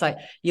feel like it's like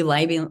you're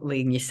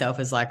labeling yourself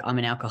as like I'm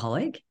an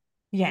alcoholic.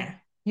 Yeah,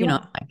 You you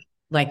know,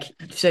 are.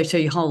 so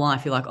your whole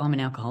life you're like, I'm an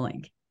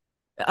alcoholic.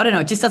 I don't know,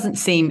 it just doesn't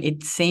seem,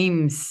 it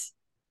seems,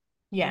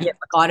 Yeah. yeah,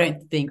 like, I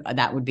don't think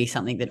that would be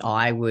something that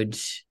I would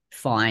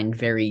find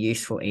very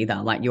useful either.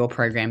 Like your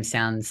program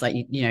sounds like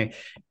you know,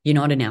 you're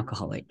not an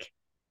alcoholic.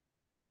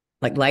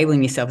 Like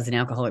labeling yourself as an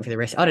alcoholic for the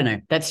rest. I don't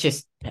know. That's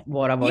just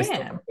what I've always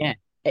thought. Yeah.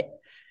 Yeah.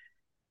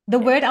 The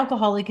word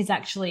alcoholic is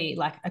actually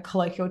like a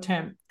colloquial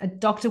term. A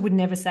doctor would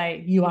never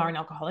say you are an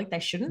alcoholic. They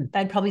shouldn't.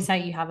 They'd probably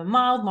say you have a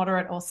mild,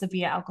 moderate, or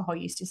severe alcohol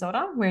use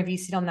disorder, wherever you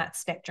sit on that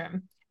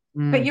spectrum.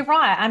 But you're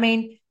right. I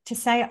mean, to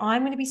say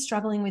I'm going to be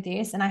struggling with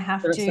this and I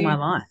have The rest to of my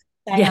life.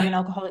 say I'm an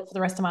alcoholic for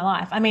the rest of my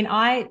life. I mean,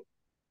 I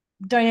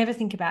don't ever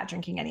think about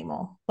drinking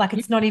anymore. Like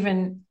it's not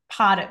even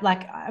part of,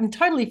 like, I'm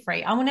totally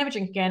free. I will never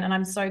drink again. And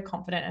I'm so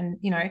confident. And,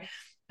 you know,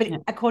 but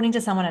according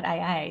to someone at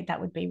AA, that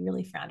would be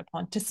really frowned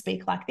upon to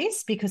speak like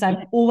this, because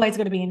I've always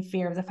got to be in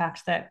fear of the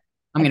fact that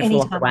I'm going to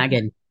fall off the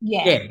wagon.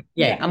 Yeah.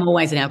 I'm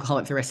always an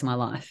alcoholic for the rest of my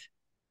life.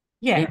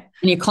 Yeah. And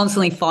you're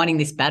constantly fighting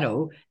this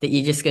battle that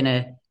you're just going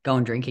to go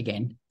and drink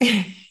again.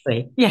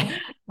 Yeah.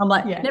 I'm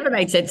like, never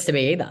made sense to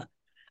me either.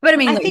 But I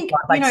mean, I think,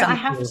 like you know, I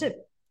have to,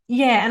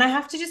 and I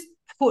have to just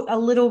put a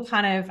little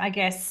kind of, I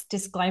guess,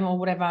 disclaimer or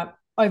whatever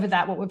over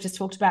that, what we've just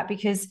talked about,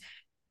 because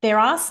there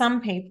are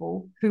some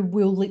people who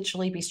will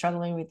literally be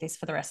struggling with this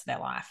for the rest of their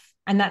life.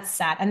 And that's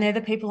sad. And they're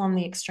the people on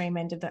the extreme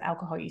end of the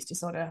alcohol use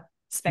disorder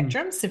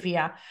spectrum,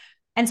 severe.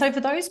 And so for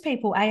those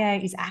people, AA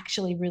is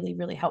actually really,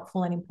 really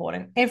helpful and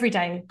important. Every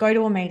day, go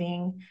to a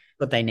meeting.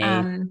 What they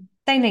need.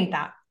 They need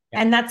that.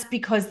 Yeah. And that's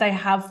because they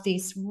have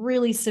this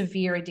really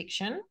severe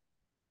addiction.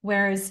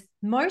 Whereas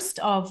most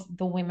of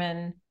the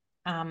women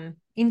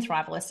in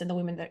Thrivalist and the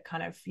women that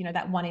kind of, you know,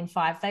 that 1 in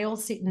 5, they all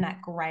sit in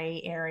that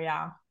grey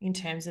area in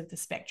terms of the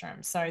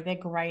spectrum. So they're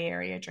grey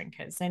area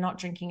drinkers. They're not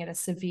drinking at a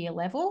severe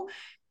level.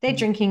 They're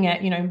drinking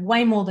at, you know,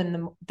 way more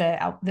than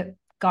the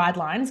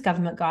guidelines,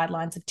 government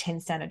guidelines of 10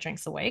 standard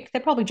drinks a week.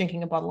 They're probably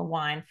drinking a bottle of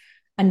wine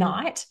a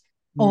night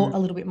or a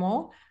little bit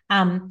more.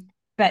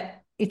 But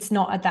it's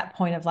not at that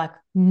point of like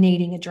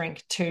needing a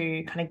drink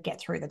to kind of get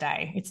through the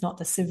day. It's not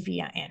the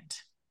severe end.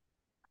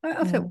 I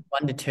often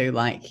wonder too,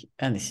 like,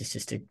 and this is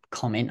just a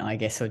comment, I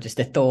guess, or just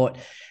a thought,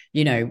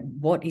 you know,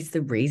 what is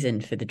the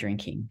reason for the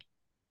drinking?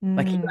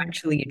 Like, are you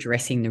actually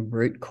addressing the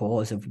root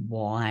cause of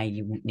why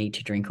you need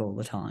to drink all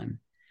the time?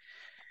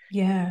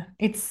 Yeah.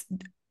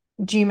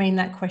 Do you mean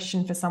that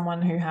question for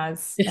someone who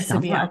has a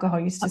severe alcohol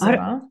use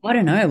disorder? I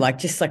don't know. Like,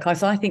 just like,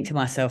 I think to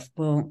myself,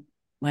 well,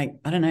 like,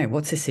 I don't know,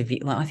 what's a severe,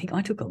 like, I think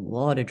I took a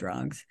lot of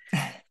drugs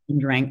and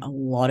drank a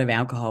lot of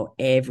alcohol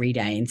every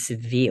day and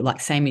severe,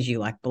 like same as you,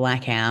 like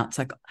blackouts.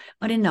 Like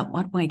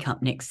I'd wake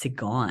up next to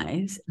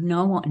guys,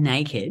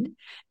 naked,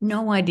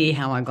 no idea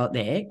how I got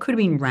there. Could have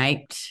been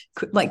raped.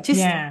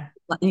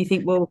 And you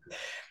think, well,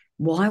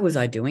 why was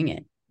I doing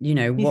it? You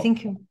know,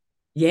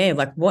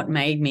 like what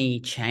made me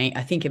change?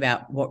 I think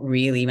about what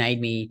really made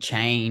me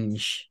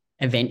change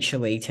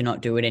eventually to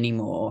not do it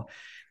anymore.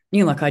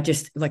 You know,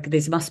 like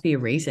there must be a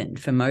reason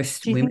for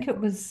most women. Do you think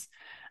it was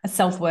a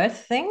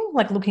self-worth thing,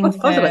 like looking for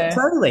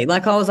totally,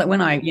 like I was like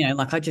when I, you know,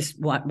 like I just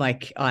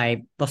like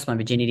I lost my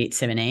virginity at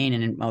 17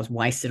 and I was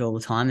wasted all the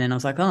time. Then I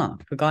was like, oh,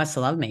 for guys to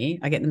love me,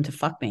 I get them to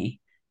fuck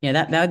me.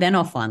 Yeah, then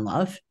I'll find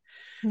love.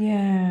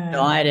 Yeah,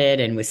 dieted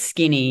and was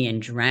skinny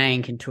and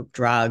drank and took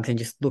drugs and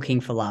just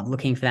looking for love,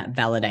 looking for that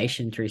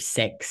validation through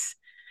sex,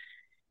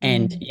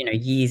 and you know,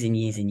 years and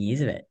years and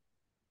years of it.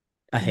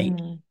 I think.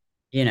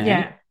 You know,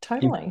 yeah,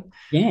 totally.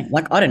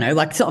 Like I don't know,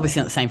 like it's obviously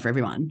not the same for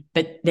everyone,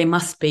 but there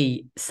must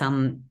be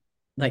some,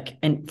 like,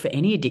 and for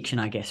any addiction,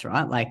 I guess,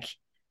 right? Like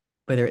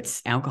whether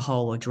it's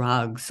alcohol or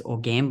drugs or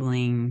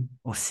gambling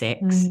or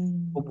sex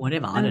or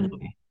whatever, I don't know.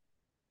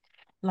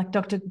 Like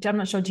I'm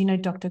not sure, do you know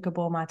Dr.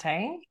 Gabor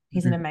Mate?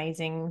 He's an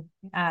amazing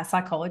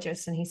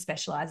psychologist and he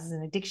specializes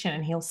in addiction,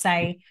 and he'll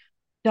say,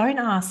 don't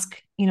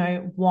ask, you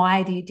know,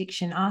 why the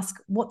addiction.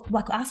 Ask what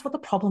the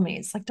problem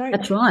is. Like, don't.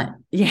 That's right.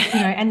 Yeah. You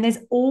know, and there's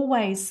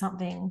always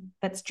something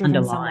that's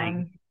driven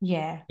someone.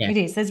 Yeah, it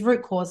is. There's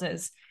root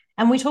causes.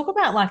 And we talk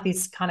about like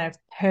this kind of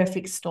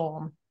perfect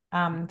storm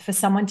for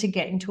someone to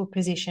get into a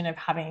position of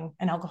having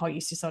an alcohol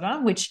use disorder,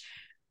 which,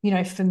 you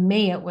know, for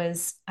me,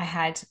 I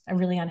had a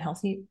really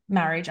unhealthy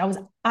marriage. I was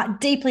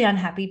deeply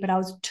unhappy, but I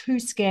was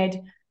too scared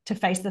to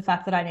face the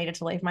fact that I needed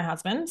to leave my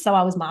husband. So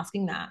I was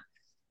masking that.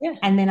 Yeah.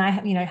 And then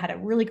I, you know, had a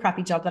really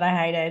crappy job that I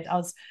hated.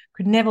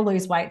 Could never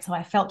lose weight. So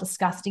I felt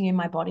disgusting in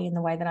my body in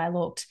the way that I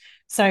looked.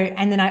 So,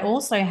 and then I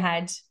also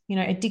had, you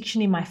know,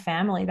 addiction in my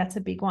family. That's a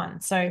big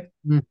one. So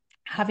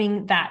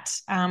having that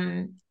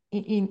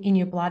in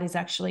your blood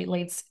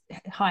leads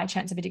higher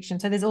chance of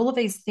addiction. So there's all of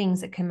these things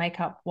that can make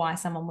up why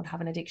someone would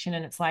have an addiction.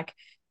 And it's like,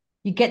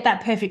 you get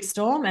that perfect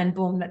storm and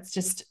boom, that's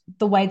just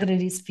the way that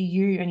it is for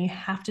you. And you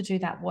have to do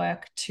that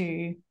work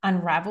to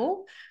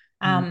unravel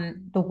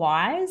the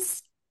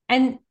whys.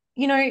 And,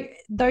 you know,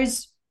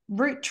 those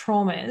root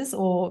traumas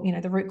or, you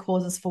know, the root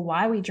causes for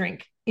why we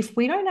drink, if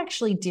we don't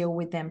actually deal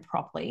with them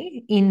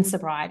properly in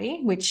sobriety,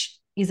 which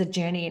is a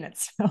journey in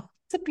itself,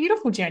 it's a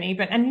beautiful journey,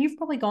 but, and you've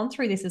probably gone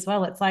through this as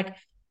well. It's like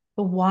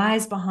the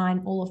whys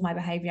behind all of my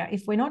behavior.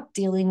 If we're not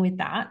dealing with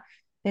that,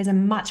 there's a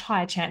much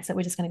higher chance that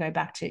we're just going to go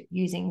back to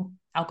using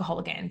alcohol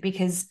again,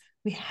 because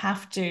we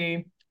have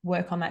to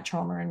work on that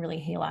trauma and really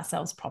heal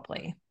ourselves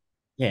properly.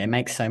 Yeah, it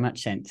makes so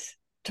much sense.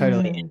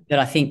 Totally. But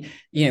I think,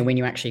 you know, when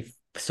you actually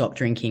stop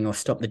drinking or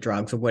stop the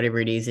drugs or whatever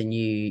it is and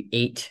you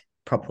eat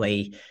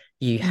properly,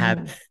 you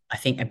have, I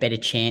think, a better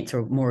chance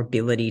or more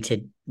ability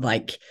to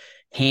like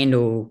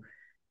handle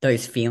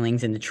those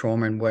feelings and the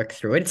trauma and work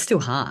through it. It's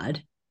still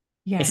hard.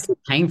 Yeah. It's still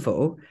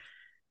painful,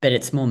 but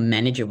it's more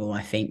manageable,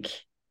 I think,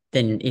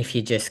 than if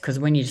you just, because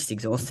when you're just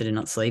exhausted and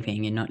not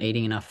sleeping and not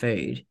eating enough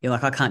food, you're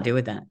like, I can't deal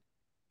with that.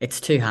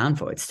 It's too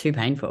harmful. It's too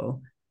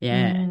painful.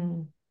 Yeah.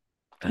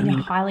 And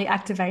you're highly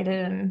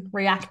activated and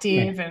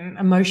reactive and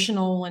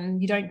emotional, and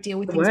you don't deal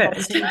with things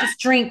properly. So you just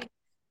drink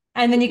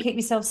and then you keep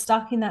yourself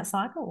stuck in that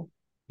cycle.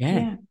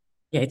 Yeah,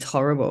 it's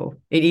horrible.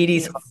 It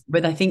is. Horrible.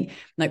 But I think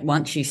like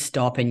once you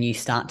stop and you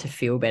start to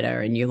feel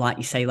better and you, like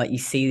you say, like you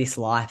see this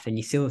life and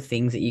you see all the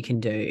things that you can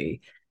do,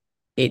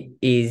 it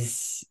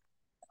is,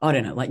 I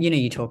don't know, like, you know,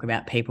 you talk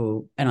about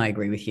people, and I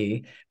agree with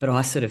you, but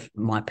I sort of,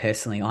 I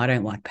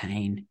don't like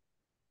pain.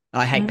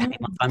 I hate pain.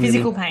 Like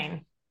physical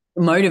pain.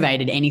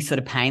 Motivated any sort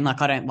of pain.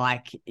 Like I don't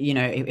like, you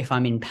know, if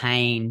I'm in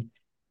pain,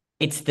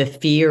 it's the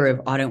fear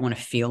of I don't want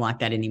to feel like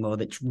that anymore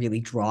that really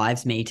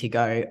drives me to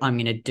go, I'm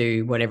going to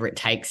do whatever it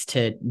takes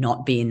to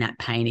not be in that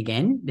pain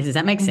again. Does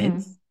that make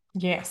sense?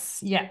 Yes.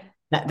 Yeah.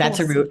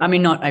 That's a real, I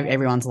mean, not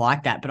everyone's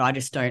like that, but I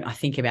just don't, I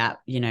think about,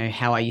 you know,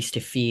 how I used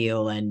to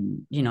feel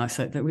and, you know,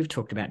 so we've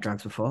talked about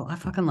drugs before. I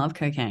fucking love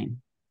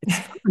cocaine. It's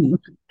fun.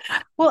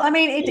 Well, I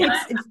mean,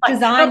 it's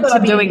designed to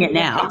I'm be doing it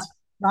now.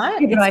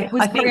 Right? Yeah, it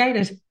was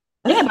created.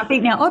 Yeah, I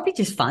think now it'd be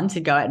just fun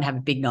to go out and have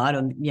a big night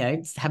on, you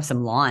know, have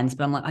some lines.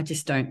 But I'm like, I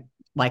just don't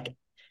like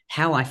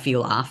how I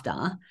feel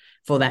after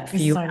for that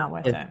feel. It's so not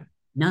worth it.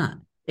 Nah,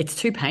 it's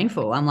too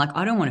painful. I'm like,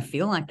 I don't want to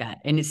feel like that.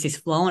 And it's this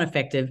flow-on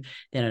effect of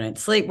then I don't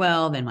sleep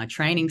well, then my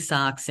training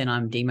sucks and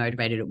I'm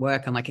demotivated at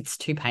work. I'm like, it's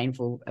too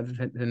painful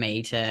for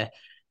me to,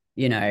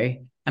 you know,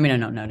 I mean,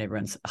 not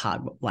everyone's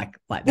hard like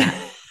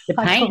that. The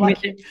pain,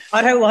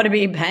 I don't want to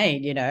be in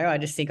pain, you know. I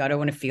just think I don't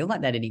want to feel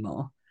like that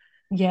anymore.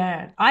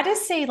 Yeah, I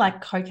just see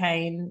like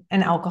cocaine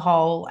and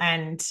alcohol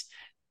and,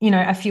 you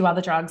know, a few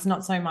other drugs,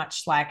 not so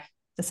much like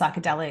the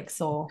psychedelics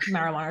or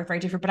marijuana are very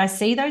different, but I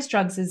see those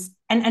drugs as,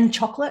 and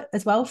chocolate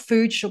as well,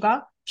 food,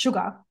 sugar.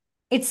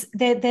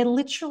 They're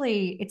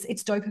literally,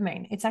 it's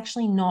dopamine. It's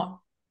actually not,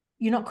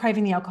 you're not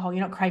craving the alcohol,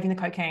 you're not craving the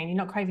cocaine, you're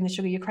not craving the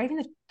sugar, you're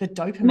craving the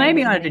dopamine.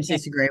 Maybe I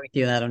disagree with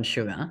you that on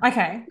sugar.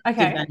 Okay.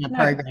 In the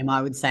program,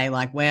 I would say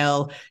like,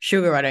 well,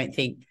 sugar, I don't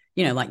think,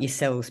 you know, like your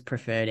cell's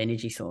preferred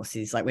energy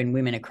sources. Like when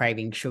women are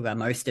craving sugar,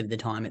 most of the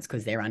time it's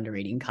because they're under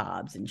eating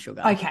carbs and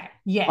sugar. Okay.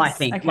 Yes. I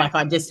think like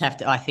I just have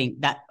to, I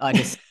think that I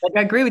just like,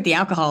 I agree with the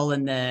alcohol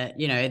and the,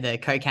 you know, the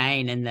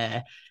cocaine and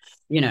the,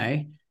 you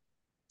know.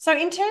 So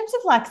in terms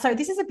of like, so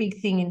this is a big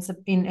thing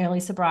in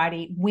early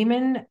sobriety,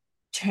 women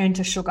turn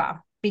to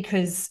sugar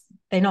because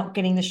they're not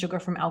getting the sugar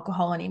from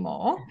alcohol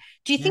anymore.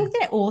 Do you think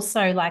they're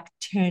also like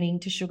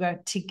turning to sugar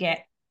to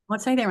get,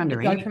 I'd say they're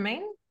under eating.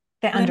 Dopamine?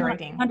 They're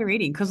under-eating.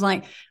 Under-eating because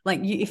like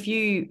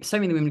so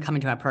many women come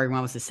into our program,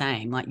 I was the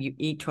same. Like you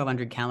eat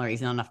 1,200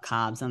 calories, not enough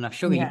carbs, not enough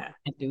sugar. You have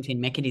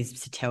built-in mechanisms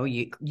to tell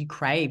you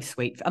crave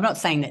sweet. I'm not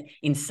saying that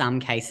in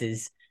some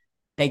cases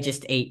they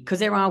just eat, because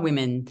there are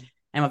women,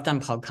 and I've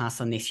done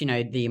podcasts on this, you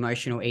know, the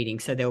emotional eating.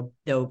 So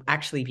they'll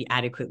actually be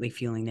adequately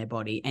fueling their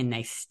body and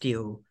they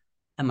still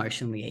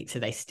emotionally eat. So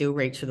they still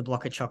reach for the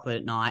block of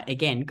chocolate at night.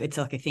 Again, it's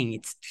like a thing.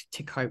 It's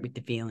to cope with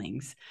the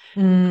feelings.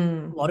 A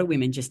lot of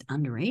women just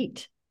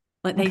under-eat.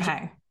 Like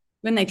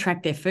when they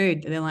track their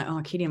food, they're like, oh,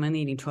 Kitty, I'm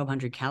only eating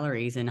 1,200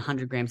 calories and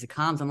 100 grams of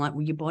carbs. I'm like,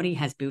 well, your body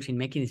has built-in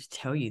mechanisms to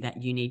tell you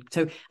that you need.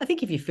 So I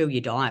think if you fill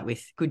your diet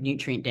with good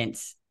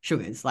nutrient-dense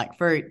sugars like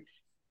fruit,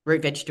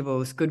 root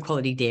vegetables, good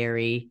quality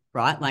dairy,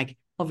 right? Like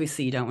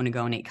obviously you don't want to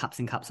go and eat cups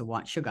and cups of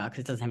white sugar because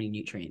it doesn't have any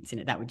nutrients in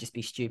it. That would just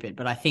be stupid.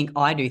 But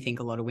I do think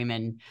a lot of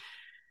women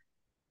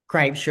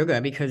crave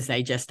sugar because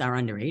they just are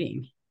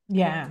under-eating.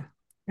 Yeah.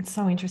 It's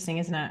so interesting,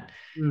 isn't it?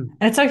 And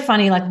it's so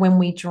funny, like when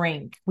we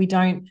drink,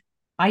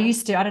 I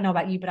don't know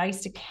about you, but I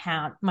used to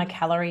count my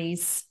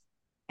calories.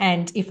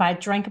 And if I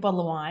drank a bottle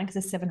of wine, because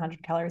there's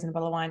 700 calories in a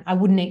bottle of wine, I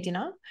wouldn't eat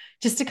dinner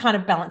just to kind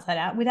of balance that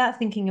out without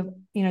thinking of,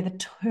 you know, the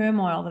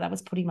turmoil that I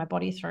was putting my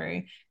body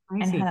through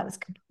and how that was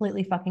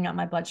completely fucking up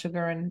my blood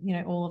sugar and, you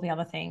know, all of the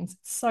other things.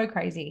 It's so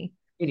crazy.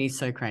 It is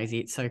so crazy.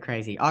 It's so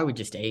crazy. I would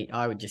just eat.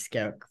 I would just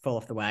fall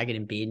off the wagon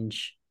and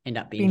end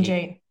up binging.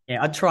 Binge.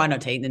 Yeah, I'd try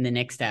not to eat, and then the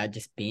next day I'd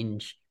just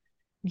binge.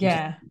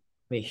 Yeah. Just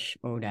wish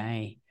all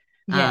day.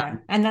 Yeah.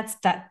 And that's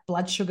that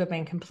blood sugar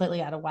being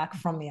completely out of whack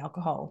from the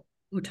alcohol.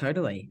 Oh,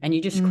 totally. And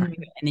you just crave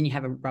it. And then you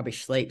have a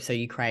rubbish sleep. So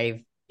you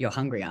crave, you're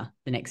hungrier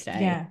the next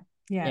day.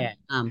 Yeah.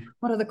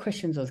 What other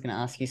questions I was going to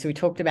ask you? So we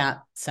talked about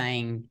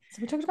saying,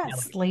 So we talked about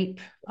like, sleep.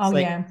 Oh,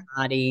 sleep, yeah.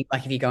 party,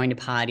 like if you're going to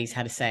parties,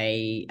 how to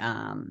say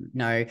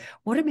no.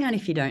 What about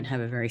if you don't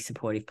have a very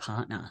supportive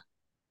partner?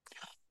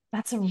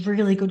 That's a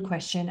really good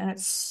question, and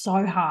it's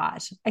so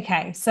hard.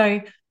 Okay,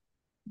 so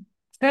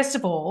first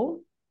of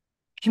all,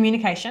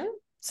 communication.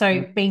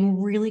 So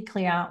being really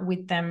clear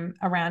with them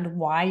around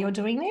why you're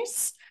doing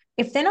this.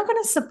 If they're not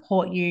going to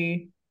support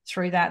you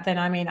through that, then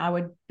I mean, I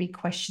would be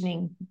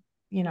questioning,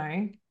 you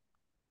know,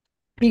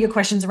 bigger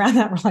questions around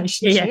that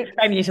relationship. Yeah.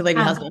 Maybe you should leave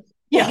your husband.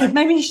 Yeah,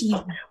 maybe you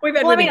should. We've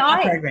had women in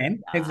our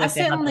program who've left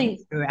their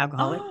husbands who are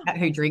alcoholic,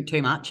 who drink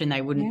too much, and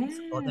they wouldn't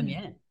support them.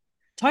 Yeah,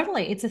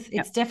 totally.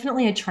 It's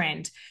definitely a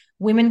trend.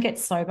 Women get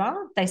sober,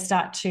 they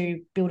start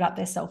to build up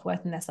their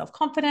self-worth and their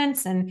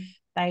self-confidence, and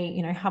they,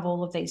 you know, have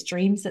all of these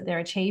dreams that they're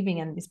achieving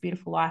and this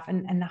beautiful life,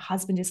 and the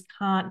husband just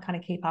can't kind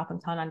of keep up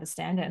and can't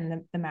understand it,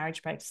 and the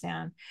marriage breaks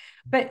down.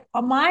 But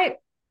my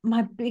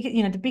big,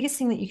 you know, the biggest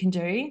thing that you can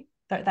do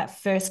that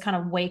first kind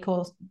of week,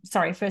 or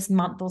sorry, first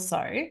month or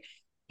so,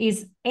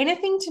 is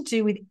anything to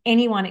do with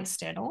anyone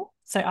external,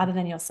 so other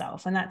than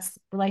yourself, and that's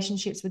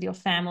relationships with your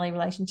family,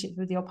 relationships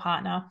with your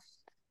partner.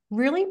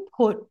 Really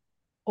put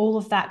all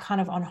of that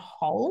kind of on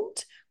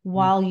hold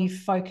while you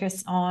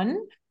focus on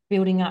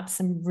building up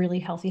some really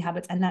healthy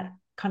habits and that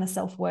kind of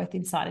self-worth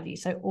inside of you.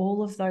 So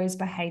all of those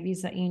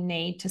behaviors that you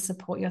need to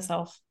support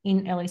yourself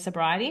in early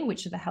sobriety,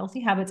 which are the healthy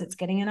habits, it's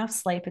getting enough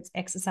sleep, it's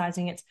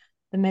exercising, it's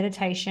the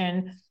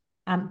meditation,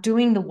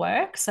 doing the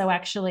work. So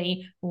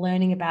actually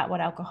learning about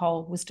what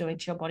alcohol was doing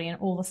to your body and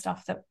all the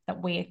stuff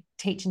that we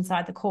teach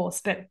inside the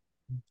course. But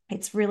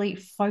it's really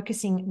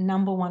focusing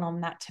number one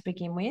on that to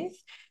begin with.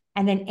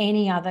 And then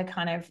any other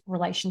kind of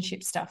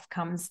relationship stuff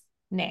comes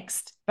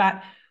next.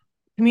 But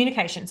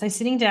communication, so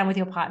sitting down with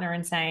your partner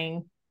and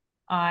saying,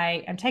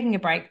 I am taking a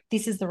break.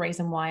 This is the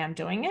reason why I'm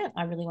doing it.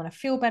 I really want to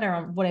feel better,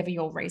 on whatever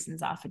your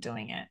reasons are for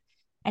doing it.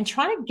 And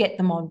trying to get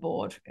them on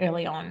board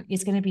early on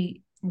is going to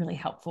be really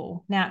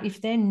helpful. Now,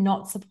 if they're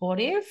not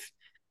supportive,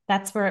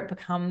 that's where it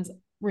becomes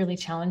really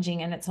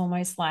challenging. And it's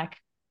almost like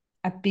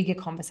a bigger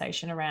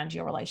conversation around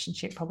your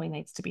relationship probably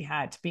needs to be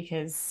had,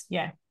 because,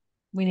 yeah,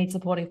 we need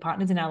supportive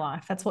partners in our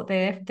life. That's what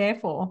they're there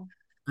for.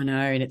 I know,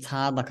 and it's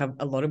hard. Like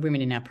a lot of women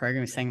in our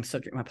program are saying, I'm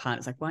still drinking. My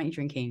partner's like, why aren't you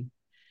drinking?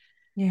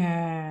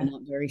 Yeah. They're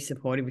not very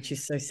supportive, which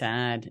is so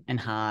sad and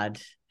hard.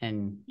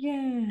 And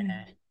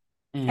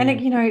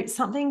And, you know,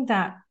 something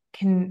that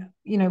can,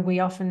 you know, we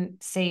often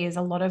see is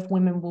a lot of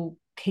women will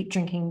keep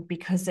drinking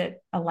because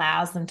it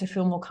allows them to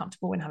feel more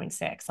comfortable when having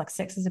sex. Like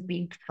sex is a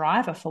big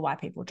driver for why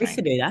people drink. I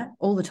used to do that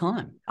all the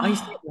time. I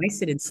used to get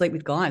wasted and sleep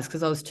with guys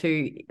because I was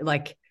too,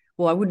 like,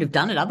 well, I wouldn't have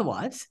done it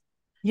otherwise.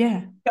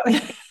 Yeah.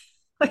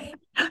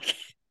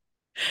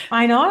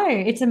 I know.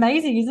 It's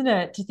amazing, isn't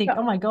it? To think,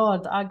 oh my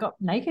God, I got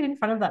naked in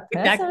front of that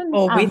person.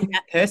 With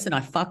that person, I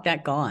fucked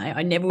that guy.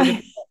 I never would have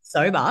been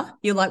sober.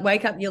 You like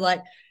wake up, you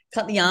like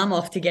cut the arm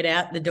off to get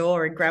out the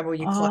door and grab all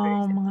your clothes.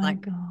 Oh my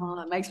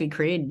God. It makes me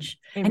cringe.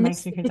 It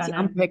makes me cringe. It's the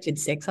unprotected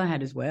sex I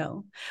had as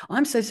well.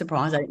 I'm so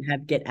surprised I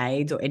didn't get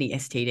AIDS or any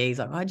STDs.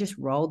 Like I just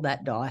rolled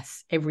that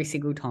dice every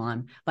single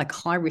time, like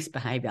high risk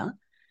behavior.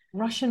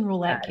 Russian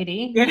roulette,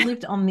 Kitty. You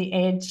lived on the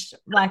edge,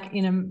 like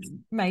in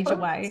a major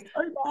way.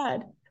 So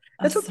bad.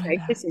 That's what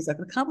this is. Like,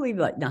 I can't believe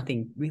like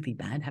nothing really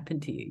bad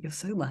happened to you. You're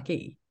so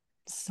lucky.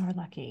 So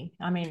lucky.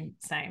 I mean,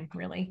 same,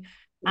 really.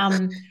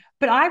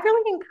 But I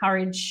really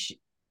encourage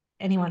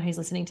anyone who's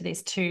listening to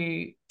this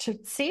to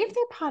see if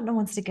their partner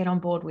wants to get on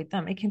board with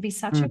them. It can be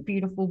such a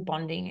beautiful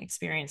bonding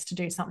experience to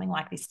do something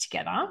like this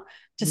together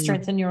to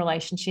strengthen your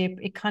relationship.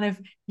 It kind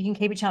of, you can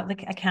keep each other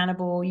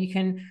accountable. You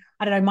can,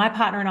 I don't know, my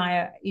partner and I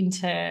are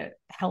into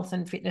health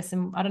and fitness,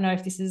 and I don't know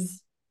if this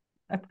is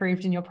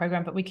approved in your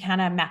program, but we can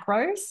have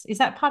macros. Is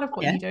that part of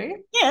what you do?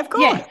 Yeah, of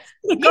course.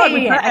 Yeah. God,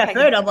 our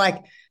third. I'm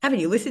like, haven't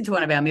you listened to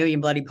one of our Million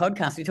Bloody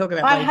podcasts? We talk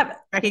about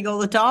tracking all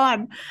the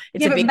time.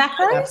 It's a big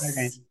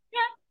macros.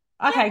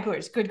 Okay,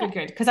 good.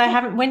 Because I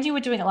haven't, when you were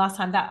doing it last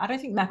time, that I don't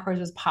think macros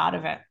was part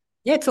of it.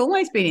 Yeah, it's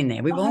always been in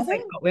there. We've always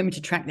got women to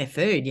track their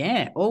food.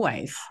 Yeah,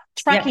 always.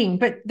 Tracking,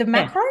 but the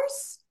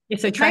macros? Yeah,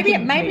 so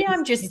tracking. Maybe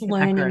I'm just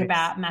learning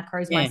about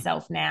macros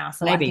myself now.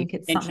 So maybe, I think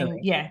it's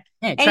something,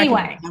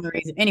 Anyway.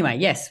 Anyway,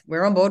 yes,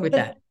 we're on board with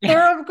that.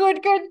 They're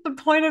good. The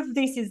point of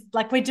this is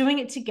like we're doing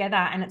it together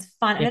and it's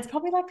fun. And it's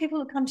probably like people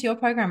that come to your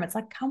program. It's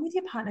like, come with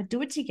your partner,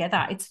 do it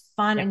together. It's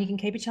fun and you can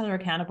keep each other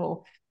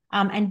accountable.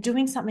 And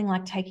doing something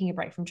like taking a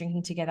break from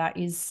drinking together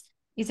is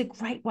a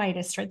great way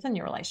to strengthen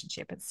your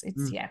relationship. It's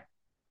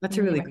that's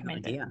a really good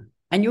idea.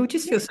 And you'll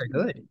just feel so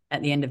good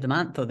at the end of the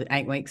month or the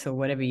 8 weeks or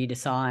whatever you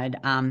decide.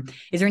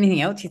 Is there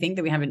anything else you think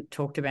that we haven't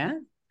talked about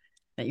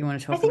that you want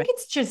to talk about? I think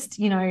it's just,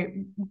 you know,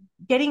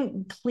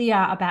 getting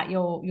clear about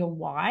your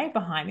why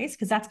behind this,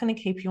 because that's going to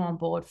keep you on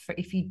board for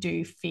if you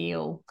do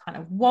feel kind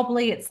of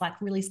wobbly. It's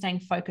like really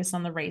staying focused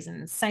on the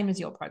reasons, same as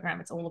your program.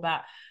 It's all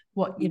about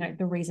what, you know,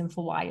 the reason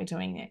for why you're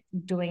doing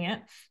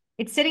it.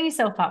 It's setting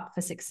yourself up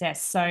for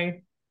success. So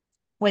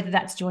whether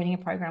that's joining a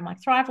program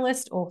like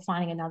Thrivalist or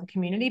finding another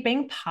community,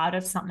 being part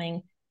of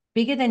something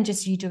bigger than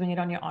just you doing it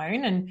on your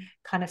own and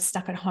kind of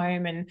stuck at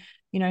home and,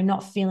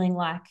 not feeling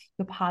like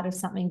you're part of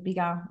something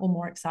bigger or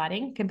more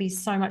exciting. It can be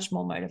so much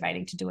more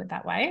motivating to do it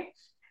that way.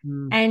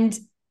 And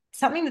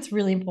something that's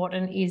really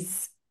important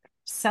is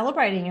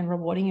celebrating and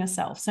rewarding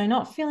yourself. So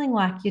not feeling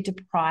like you're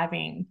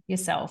depriving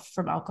yourself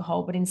from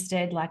alcohol, but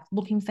instead like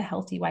looking for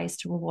healthy ways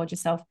to reward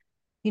yourself,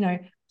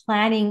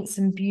 planning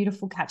some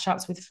beautiful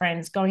catch-ups with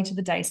friends, going to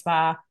the day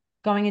spa,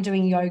 going and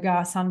doing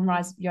yoga,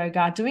 sunrise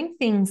yoga, doing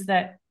things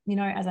that,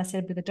 as I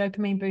said, with the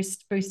dopamine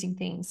boosting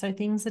things. So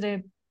things that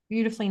are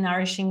beautifully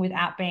nourishing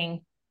without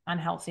being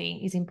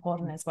unhealthy is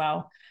important as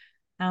well.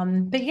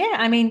 But yeah,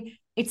 I mean,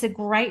 it's a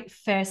great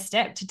first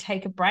step to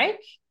take a break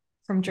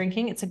from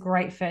drinking. It's a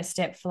great first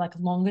step for like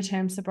longer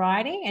term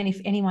sobriety. And if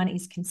anyone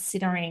is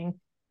considering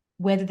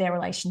whether their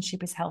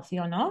relationship is healthy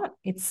or not,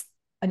 it's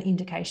an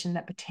indication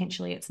that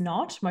potentially it's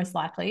not, most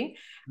likely.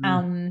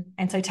 And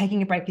so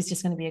taking a break is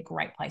just going to be a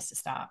great place to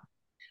start.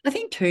 I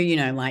think too,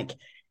 like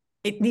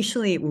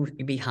initially it will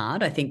be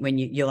hard. I think when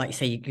you're like,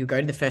 say, you go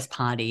to the first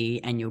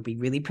party and you'll be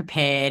really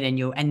prepared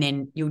and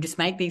then you'll just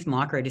make these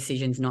micro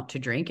decisions not to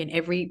drink. And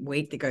every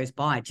week that goes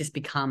by, it just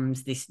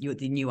becomes the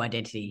new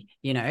identity,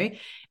 and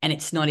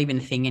it's not even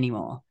a thing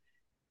anymore.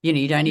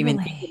 You don't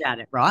even think about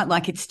it, right?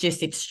 Like it's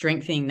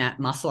strengthening that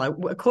muscle.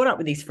 I caught up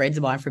with these friends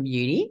of mine from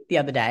uni the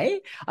other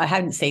day. I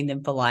hadn't seen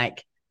them for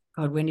like,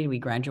 God, when did we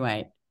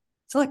graduate?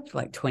 It's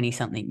like 20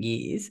 something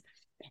years.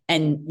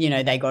 And,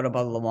 they got a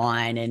bottle of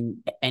wine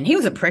and he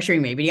wasn't pressuring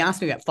me, but he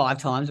asked me about 5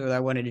 times whether I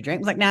wanted to drink. I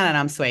was like, no,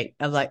 I'm sweet.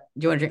 I was like,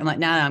 do you want to drink? I'm like,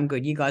 no, I'm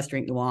good. You guys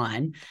drink the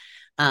wine.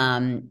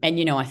 And,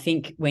 I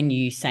think when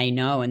you say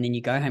no and then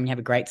you go home and have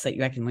a great sleep,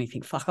 you actually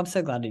think, fuck, I'm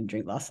so glad I didn't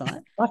drink last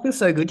night. I feel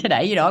so good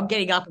today. I'm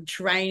getting up and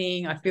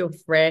training. I feel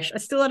fresh. I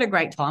still had a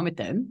great time with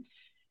them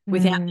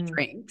without the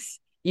drinks,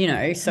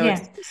 so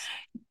yeah.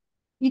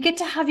 You get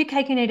to have your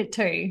cake and eat it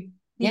too.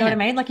 You know what I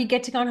mean? Like you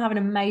get to go and have an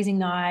amazing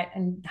night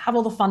and have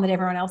all the fun that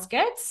everyone else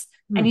gets.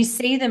 And you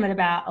see them at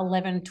about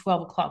 11,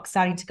 12 o'clock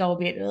starting to go a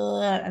bit,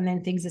 and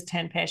then things just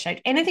turn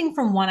pear-shaped. Anything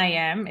from 1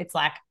 a.m., it's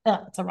like,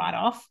 it's a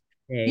write-off.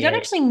 You don't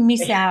actually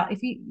miss out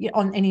if you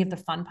on any of the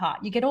fun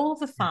part. You get all of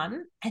the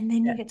fun and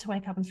then you get to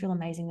wake up and feel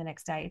amazing the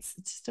next day. It's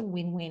just a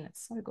win-win.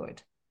 It's so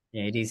good.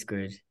 Yeah, it is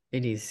good.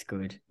 It is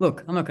good.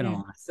 Look, I'm not going to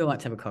lie. I still like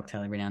to have a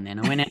cocktail every now and then.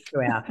 I went out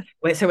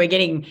to so we're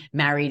getting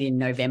married in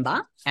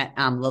November at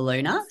La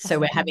Luna. So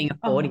we're having a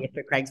 40th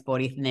for Craig's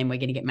 40th, and then we're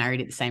going to get married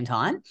at the same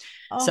time.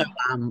 So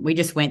we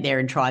just went there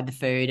and tried the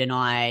food, and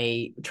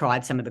I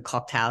tried some of the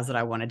cocktails that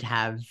I wanted to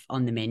have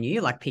on the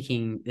menu, like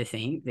picking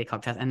the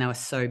cocktails, and they were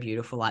so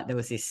beautiful. Like there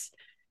was this,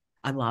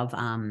 I love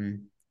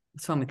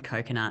this one with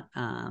coconut,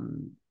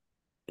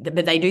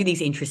 but they do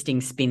these interesting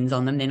spins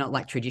on them. They're not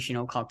like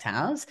traditional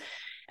cocktails.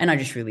 And I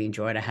just really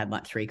enjoyed it. I had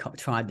like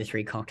tried the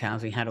 3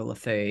 cocktails. We had all the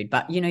food.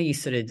 But, you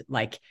sort of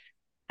like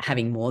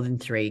having more than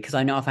 3, because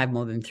I know if I have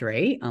more than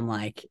 3, I'm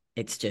like,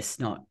 it's just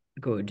not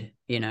good,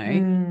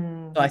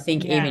 So I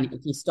think even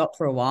if you stop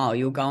for a while,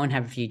 you'll go and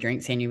have a few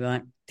drinks and you'll be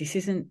like,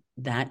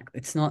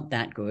 it's not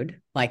that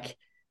good. Like,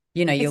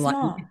 you're like,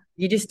 not.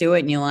 You just do it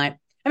and you're like,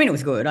 I mean, it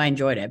was good. I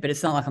enjoyed it, but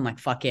it's not like I'm like,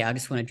 fuck yeah, I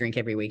just want to drink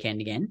every weekend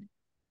again,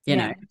 you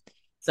know?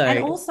 So, and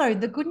also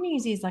the good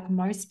news is like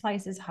most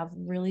places have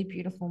really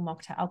beautiful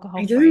mocktail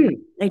alcohol. They do.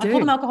 I call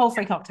them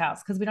alcohol-free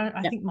cocktails because we don't.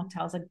 I think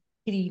mocktails are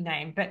Kitty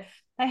name, but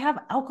they have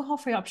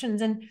alcohol-free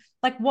options. And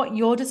like what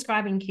you're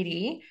describing,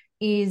 Kitty,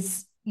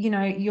 is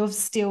you're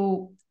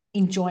still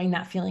enjoying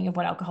that feeling of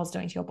what alcohol's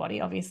doing to your body.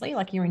 Obviously,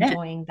 like you're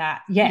enjoying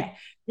that. Yeah,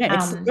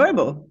 it's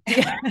enjoyable.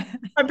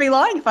 I'd be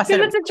lying if I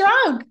said it's a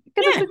drug.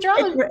 Because it's a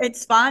drug.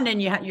 It's fun,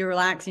 and you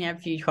relax and you have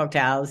a few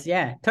cocktails.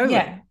 Yeah, totally.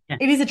 Yeah.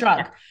 It is a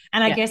drug.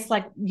 And I guess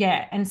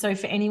and so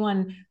for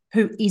anyone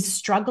who is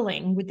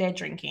struggling with their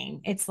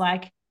drinking, it's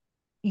like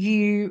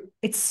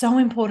it's so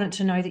important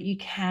to know that you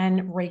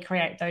can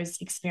recreate those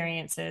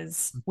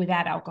experiences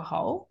without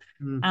alcohol.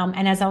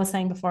 And as I was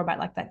saying before about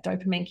like that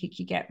dopamine kick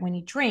you get when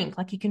you drink,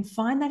 like you can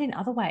find that in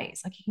other ways.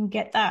 Like you can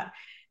get that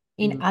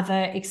in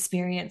other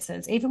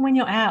experiences, even when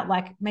you're out,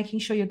 like making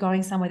sure you're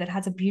going somewhere that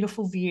has a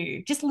beautiful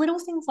view, just little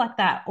things like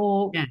that,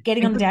 or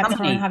getting on the dance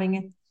floor and having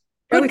a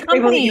with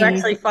people that you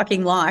actually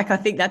fucking like. I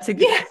think that's a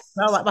good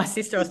well, like my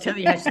sister, I was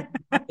telling you how she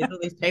all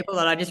these people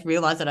that I just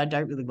realized that I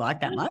don't really like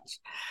that much.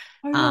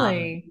 Oh,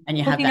 really? And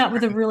you hooking have up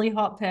with a really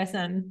hot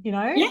person,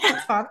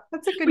 that's fun.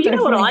 That's a good you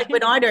know what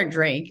when I don't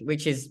drink,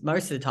 which is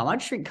most of the time, I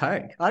just drink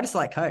Coke. I just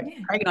like Coke.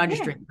 Craig and I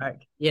just drink Coke,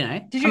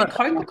 Did you drink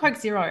Coke or Coke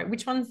Zero?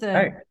 Which one's the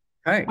Coke?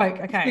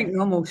 Okay. Just drink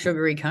normal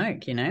sugary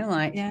Coke,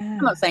 like I'm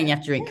not saying you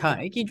have to drink Coke.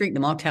 You drink the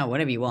mocktail,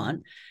 whatever you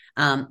want.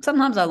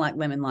 Sometimes I like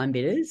lemon lime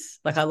bitters.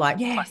 Like I like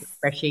quite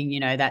refreshing,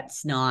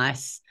 that's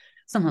nice.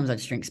 Sometimes I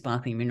just drink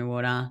sparkling mineral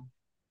water.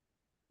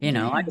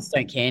 I just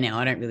don't care now.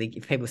 I don't really,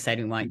 if people say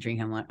to me, why don't you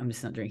drink? I'm like, I'm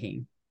just not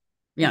drinking.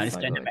 I just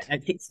don't know.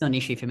 It's not an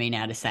issue for me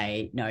now to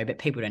say no, but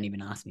people don't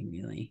even ask me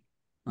really.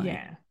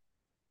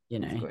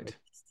 Good.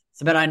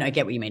 So, but I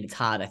get what you mean. It's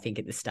hard, I think,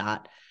 at the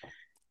start.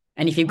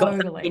 And if you've got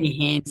something in your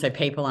hand, so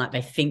people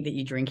they think that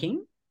you're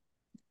drinking.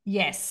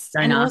 Yes.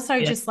 Don't And ask also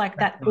me just like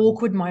that fine.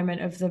 awkward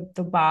moment of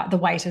the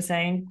waiter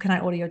saying, "Can I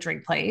order your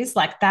drink, please?"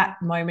 Like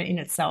that moment in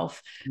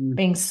itself,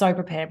 being so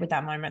prepared with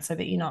that moment so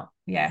that you're not,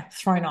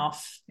 thrown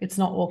off. It's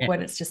not Yeah.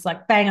 awkward. It's just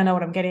like, bang, I know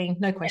what I'm getting.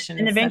 No questions.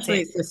 And That's eventually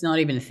it. it's just not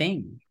even a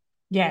thing.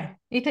 Yeah.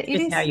 It It's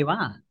just is. how you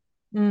are.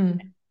 Mm,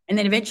 And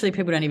then eventually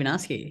people don't even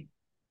ask you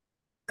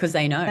because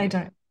they know. they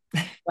don't.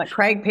 Like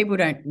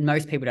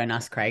most people don't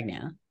ask Craig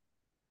now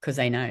because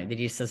they know that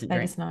he just doesn't They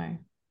drink. just know.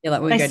 They're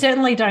like, They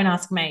certainly don't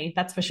ask me,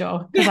 that's for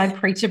sure, because I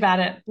preach about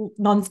it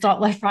nonstop,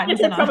 left, right, and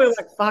they're center. probably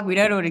like, fuck, we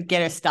don't know how to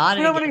get her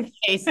started I again.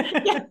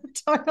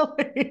 don't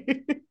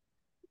totally.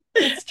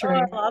 It's Oh, true.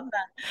 I love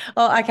that.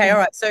 Oh, okay. All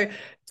right. So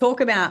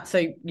talk about,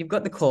 so you've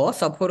got the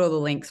course. I'll put all the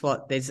links.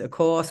 There's a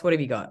course. What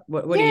have you got?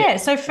 What do you? Yeah.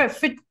 So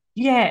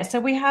so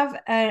we have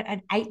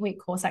an 8-week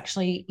course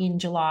actually in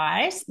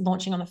July,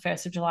 launching on the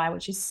 1st of July,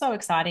 which is so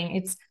exciting.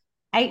 It's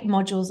 8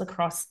 modules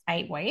across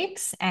 8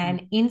 weeks.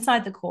 And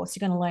inside the course,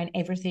 you're going to learn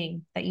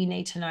everything that you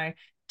need to know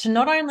to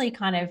not only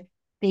kind of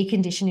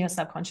decondition your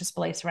subconscious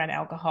beliefs around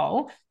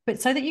alcohol,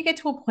 but so that you get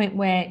to a point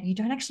where you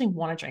don't actually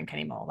want to drink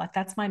anymore. Like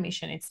that's my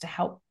mission. It's to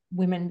help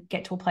women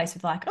get to a place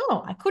with like,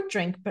 oh, I could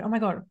drink, but oh my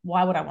God,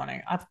 why would I want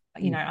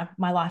to?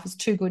 My life is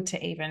too good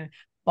to even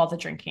bother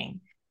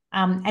drinking.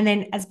 And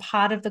then as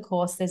part of the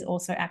course, there's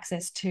also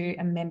access to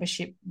a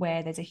membership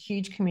where there's a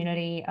huge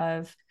community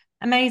of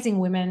amazing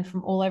women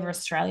from all over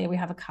Australia. We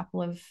have a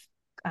couple of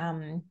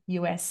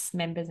US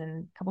members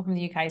and a couple from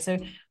the UK. So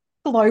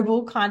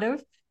global kind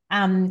of.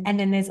 And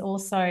then there's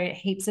also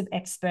heaps of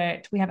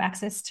we have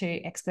access to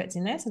experts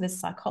in there. So there's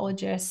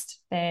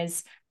psychologists,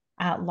 there's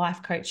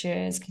life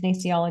coaches,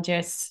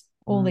 kinesiologists,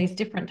 all these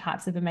different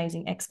types of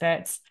amazing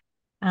experts.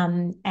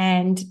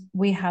 And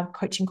we have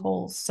coaching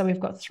calls. So we've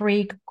got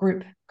 3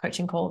 group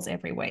coaching calls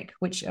every week,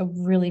 which are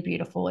really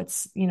beautiful.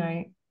 It's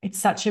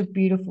such a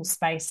beautiful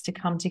space to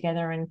come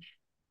together and,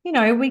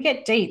 we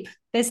get deep.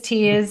 There's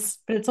tears,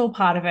 but it's all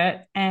part of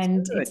it.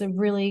 And it's a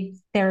really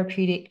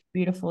therapeutic,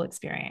 beautiful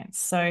experience.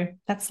 So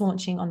that's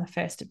launching on the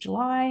 1st of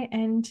July.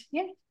 And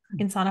you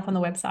can sign up on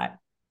the website.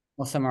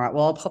 Awesome. All right.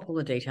 Well, I'll pop all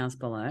the details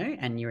below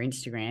and your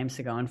Instagram.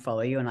 So go and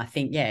follow you. And I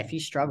think, if you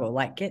struggle,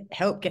 like get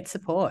help, get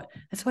support.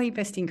 That's why you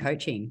invest in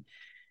coaching.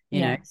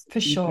 You know,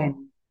 for sure.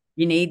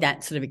 You need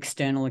that sort of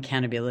external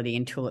accountability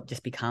until it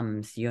just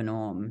becomes your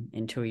norm,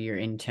 until you're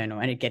internal,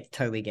 and it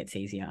totally gets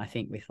easier, I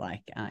think, with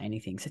like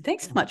anything. So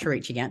thanks so much for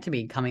reaching out to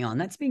me, coming on.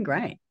 That's been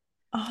great.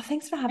 Oh,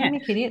 thanks for having me,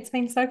 Kitty. It's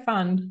been so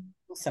fun.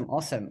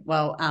 Awesome.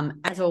 Well,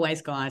 as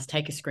always, guys,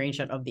 take a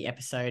screenshot of the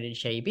episode and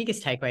share your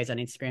biggest takeaways on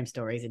Instagram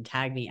stories and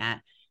tag me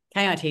at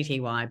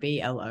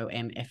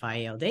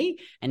KITTYBLOMFIELD.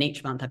 And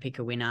each month I pick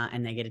a winner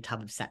and they get a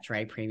tub of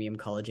Saturé Premium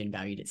Collagen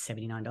valued at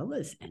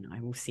 $79. And I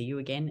will see you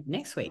again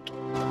next week.